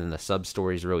stuff, and then the sub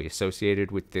stories really associated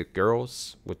with the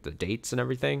girls, with the dates and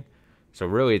everything. So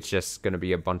really, it's just going to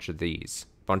be a bunch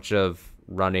of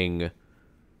running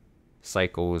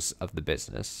cycles of the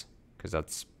business, because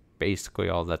that's basically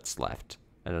all that's left,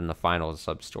 and then the final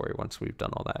sub story once we've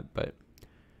done all that. But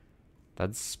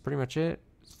that's pretty much it.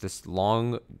 It's this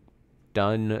long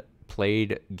done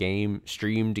played game,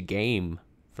 streamed game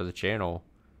for the channel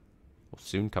will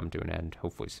soon come to an end,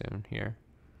 hopefully soon here.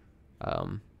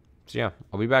 So yeah,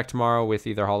 I'll be back tomorrow with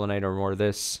either Hollow Knight or more of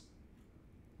this,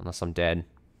 unless I'm dead.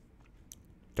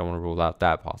 Don't want to rule out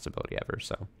that possibility ever.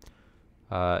 So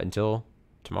until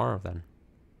tomorrow then,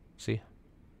 see ya.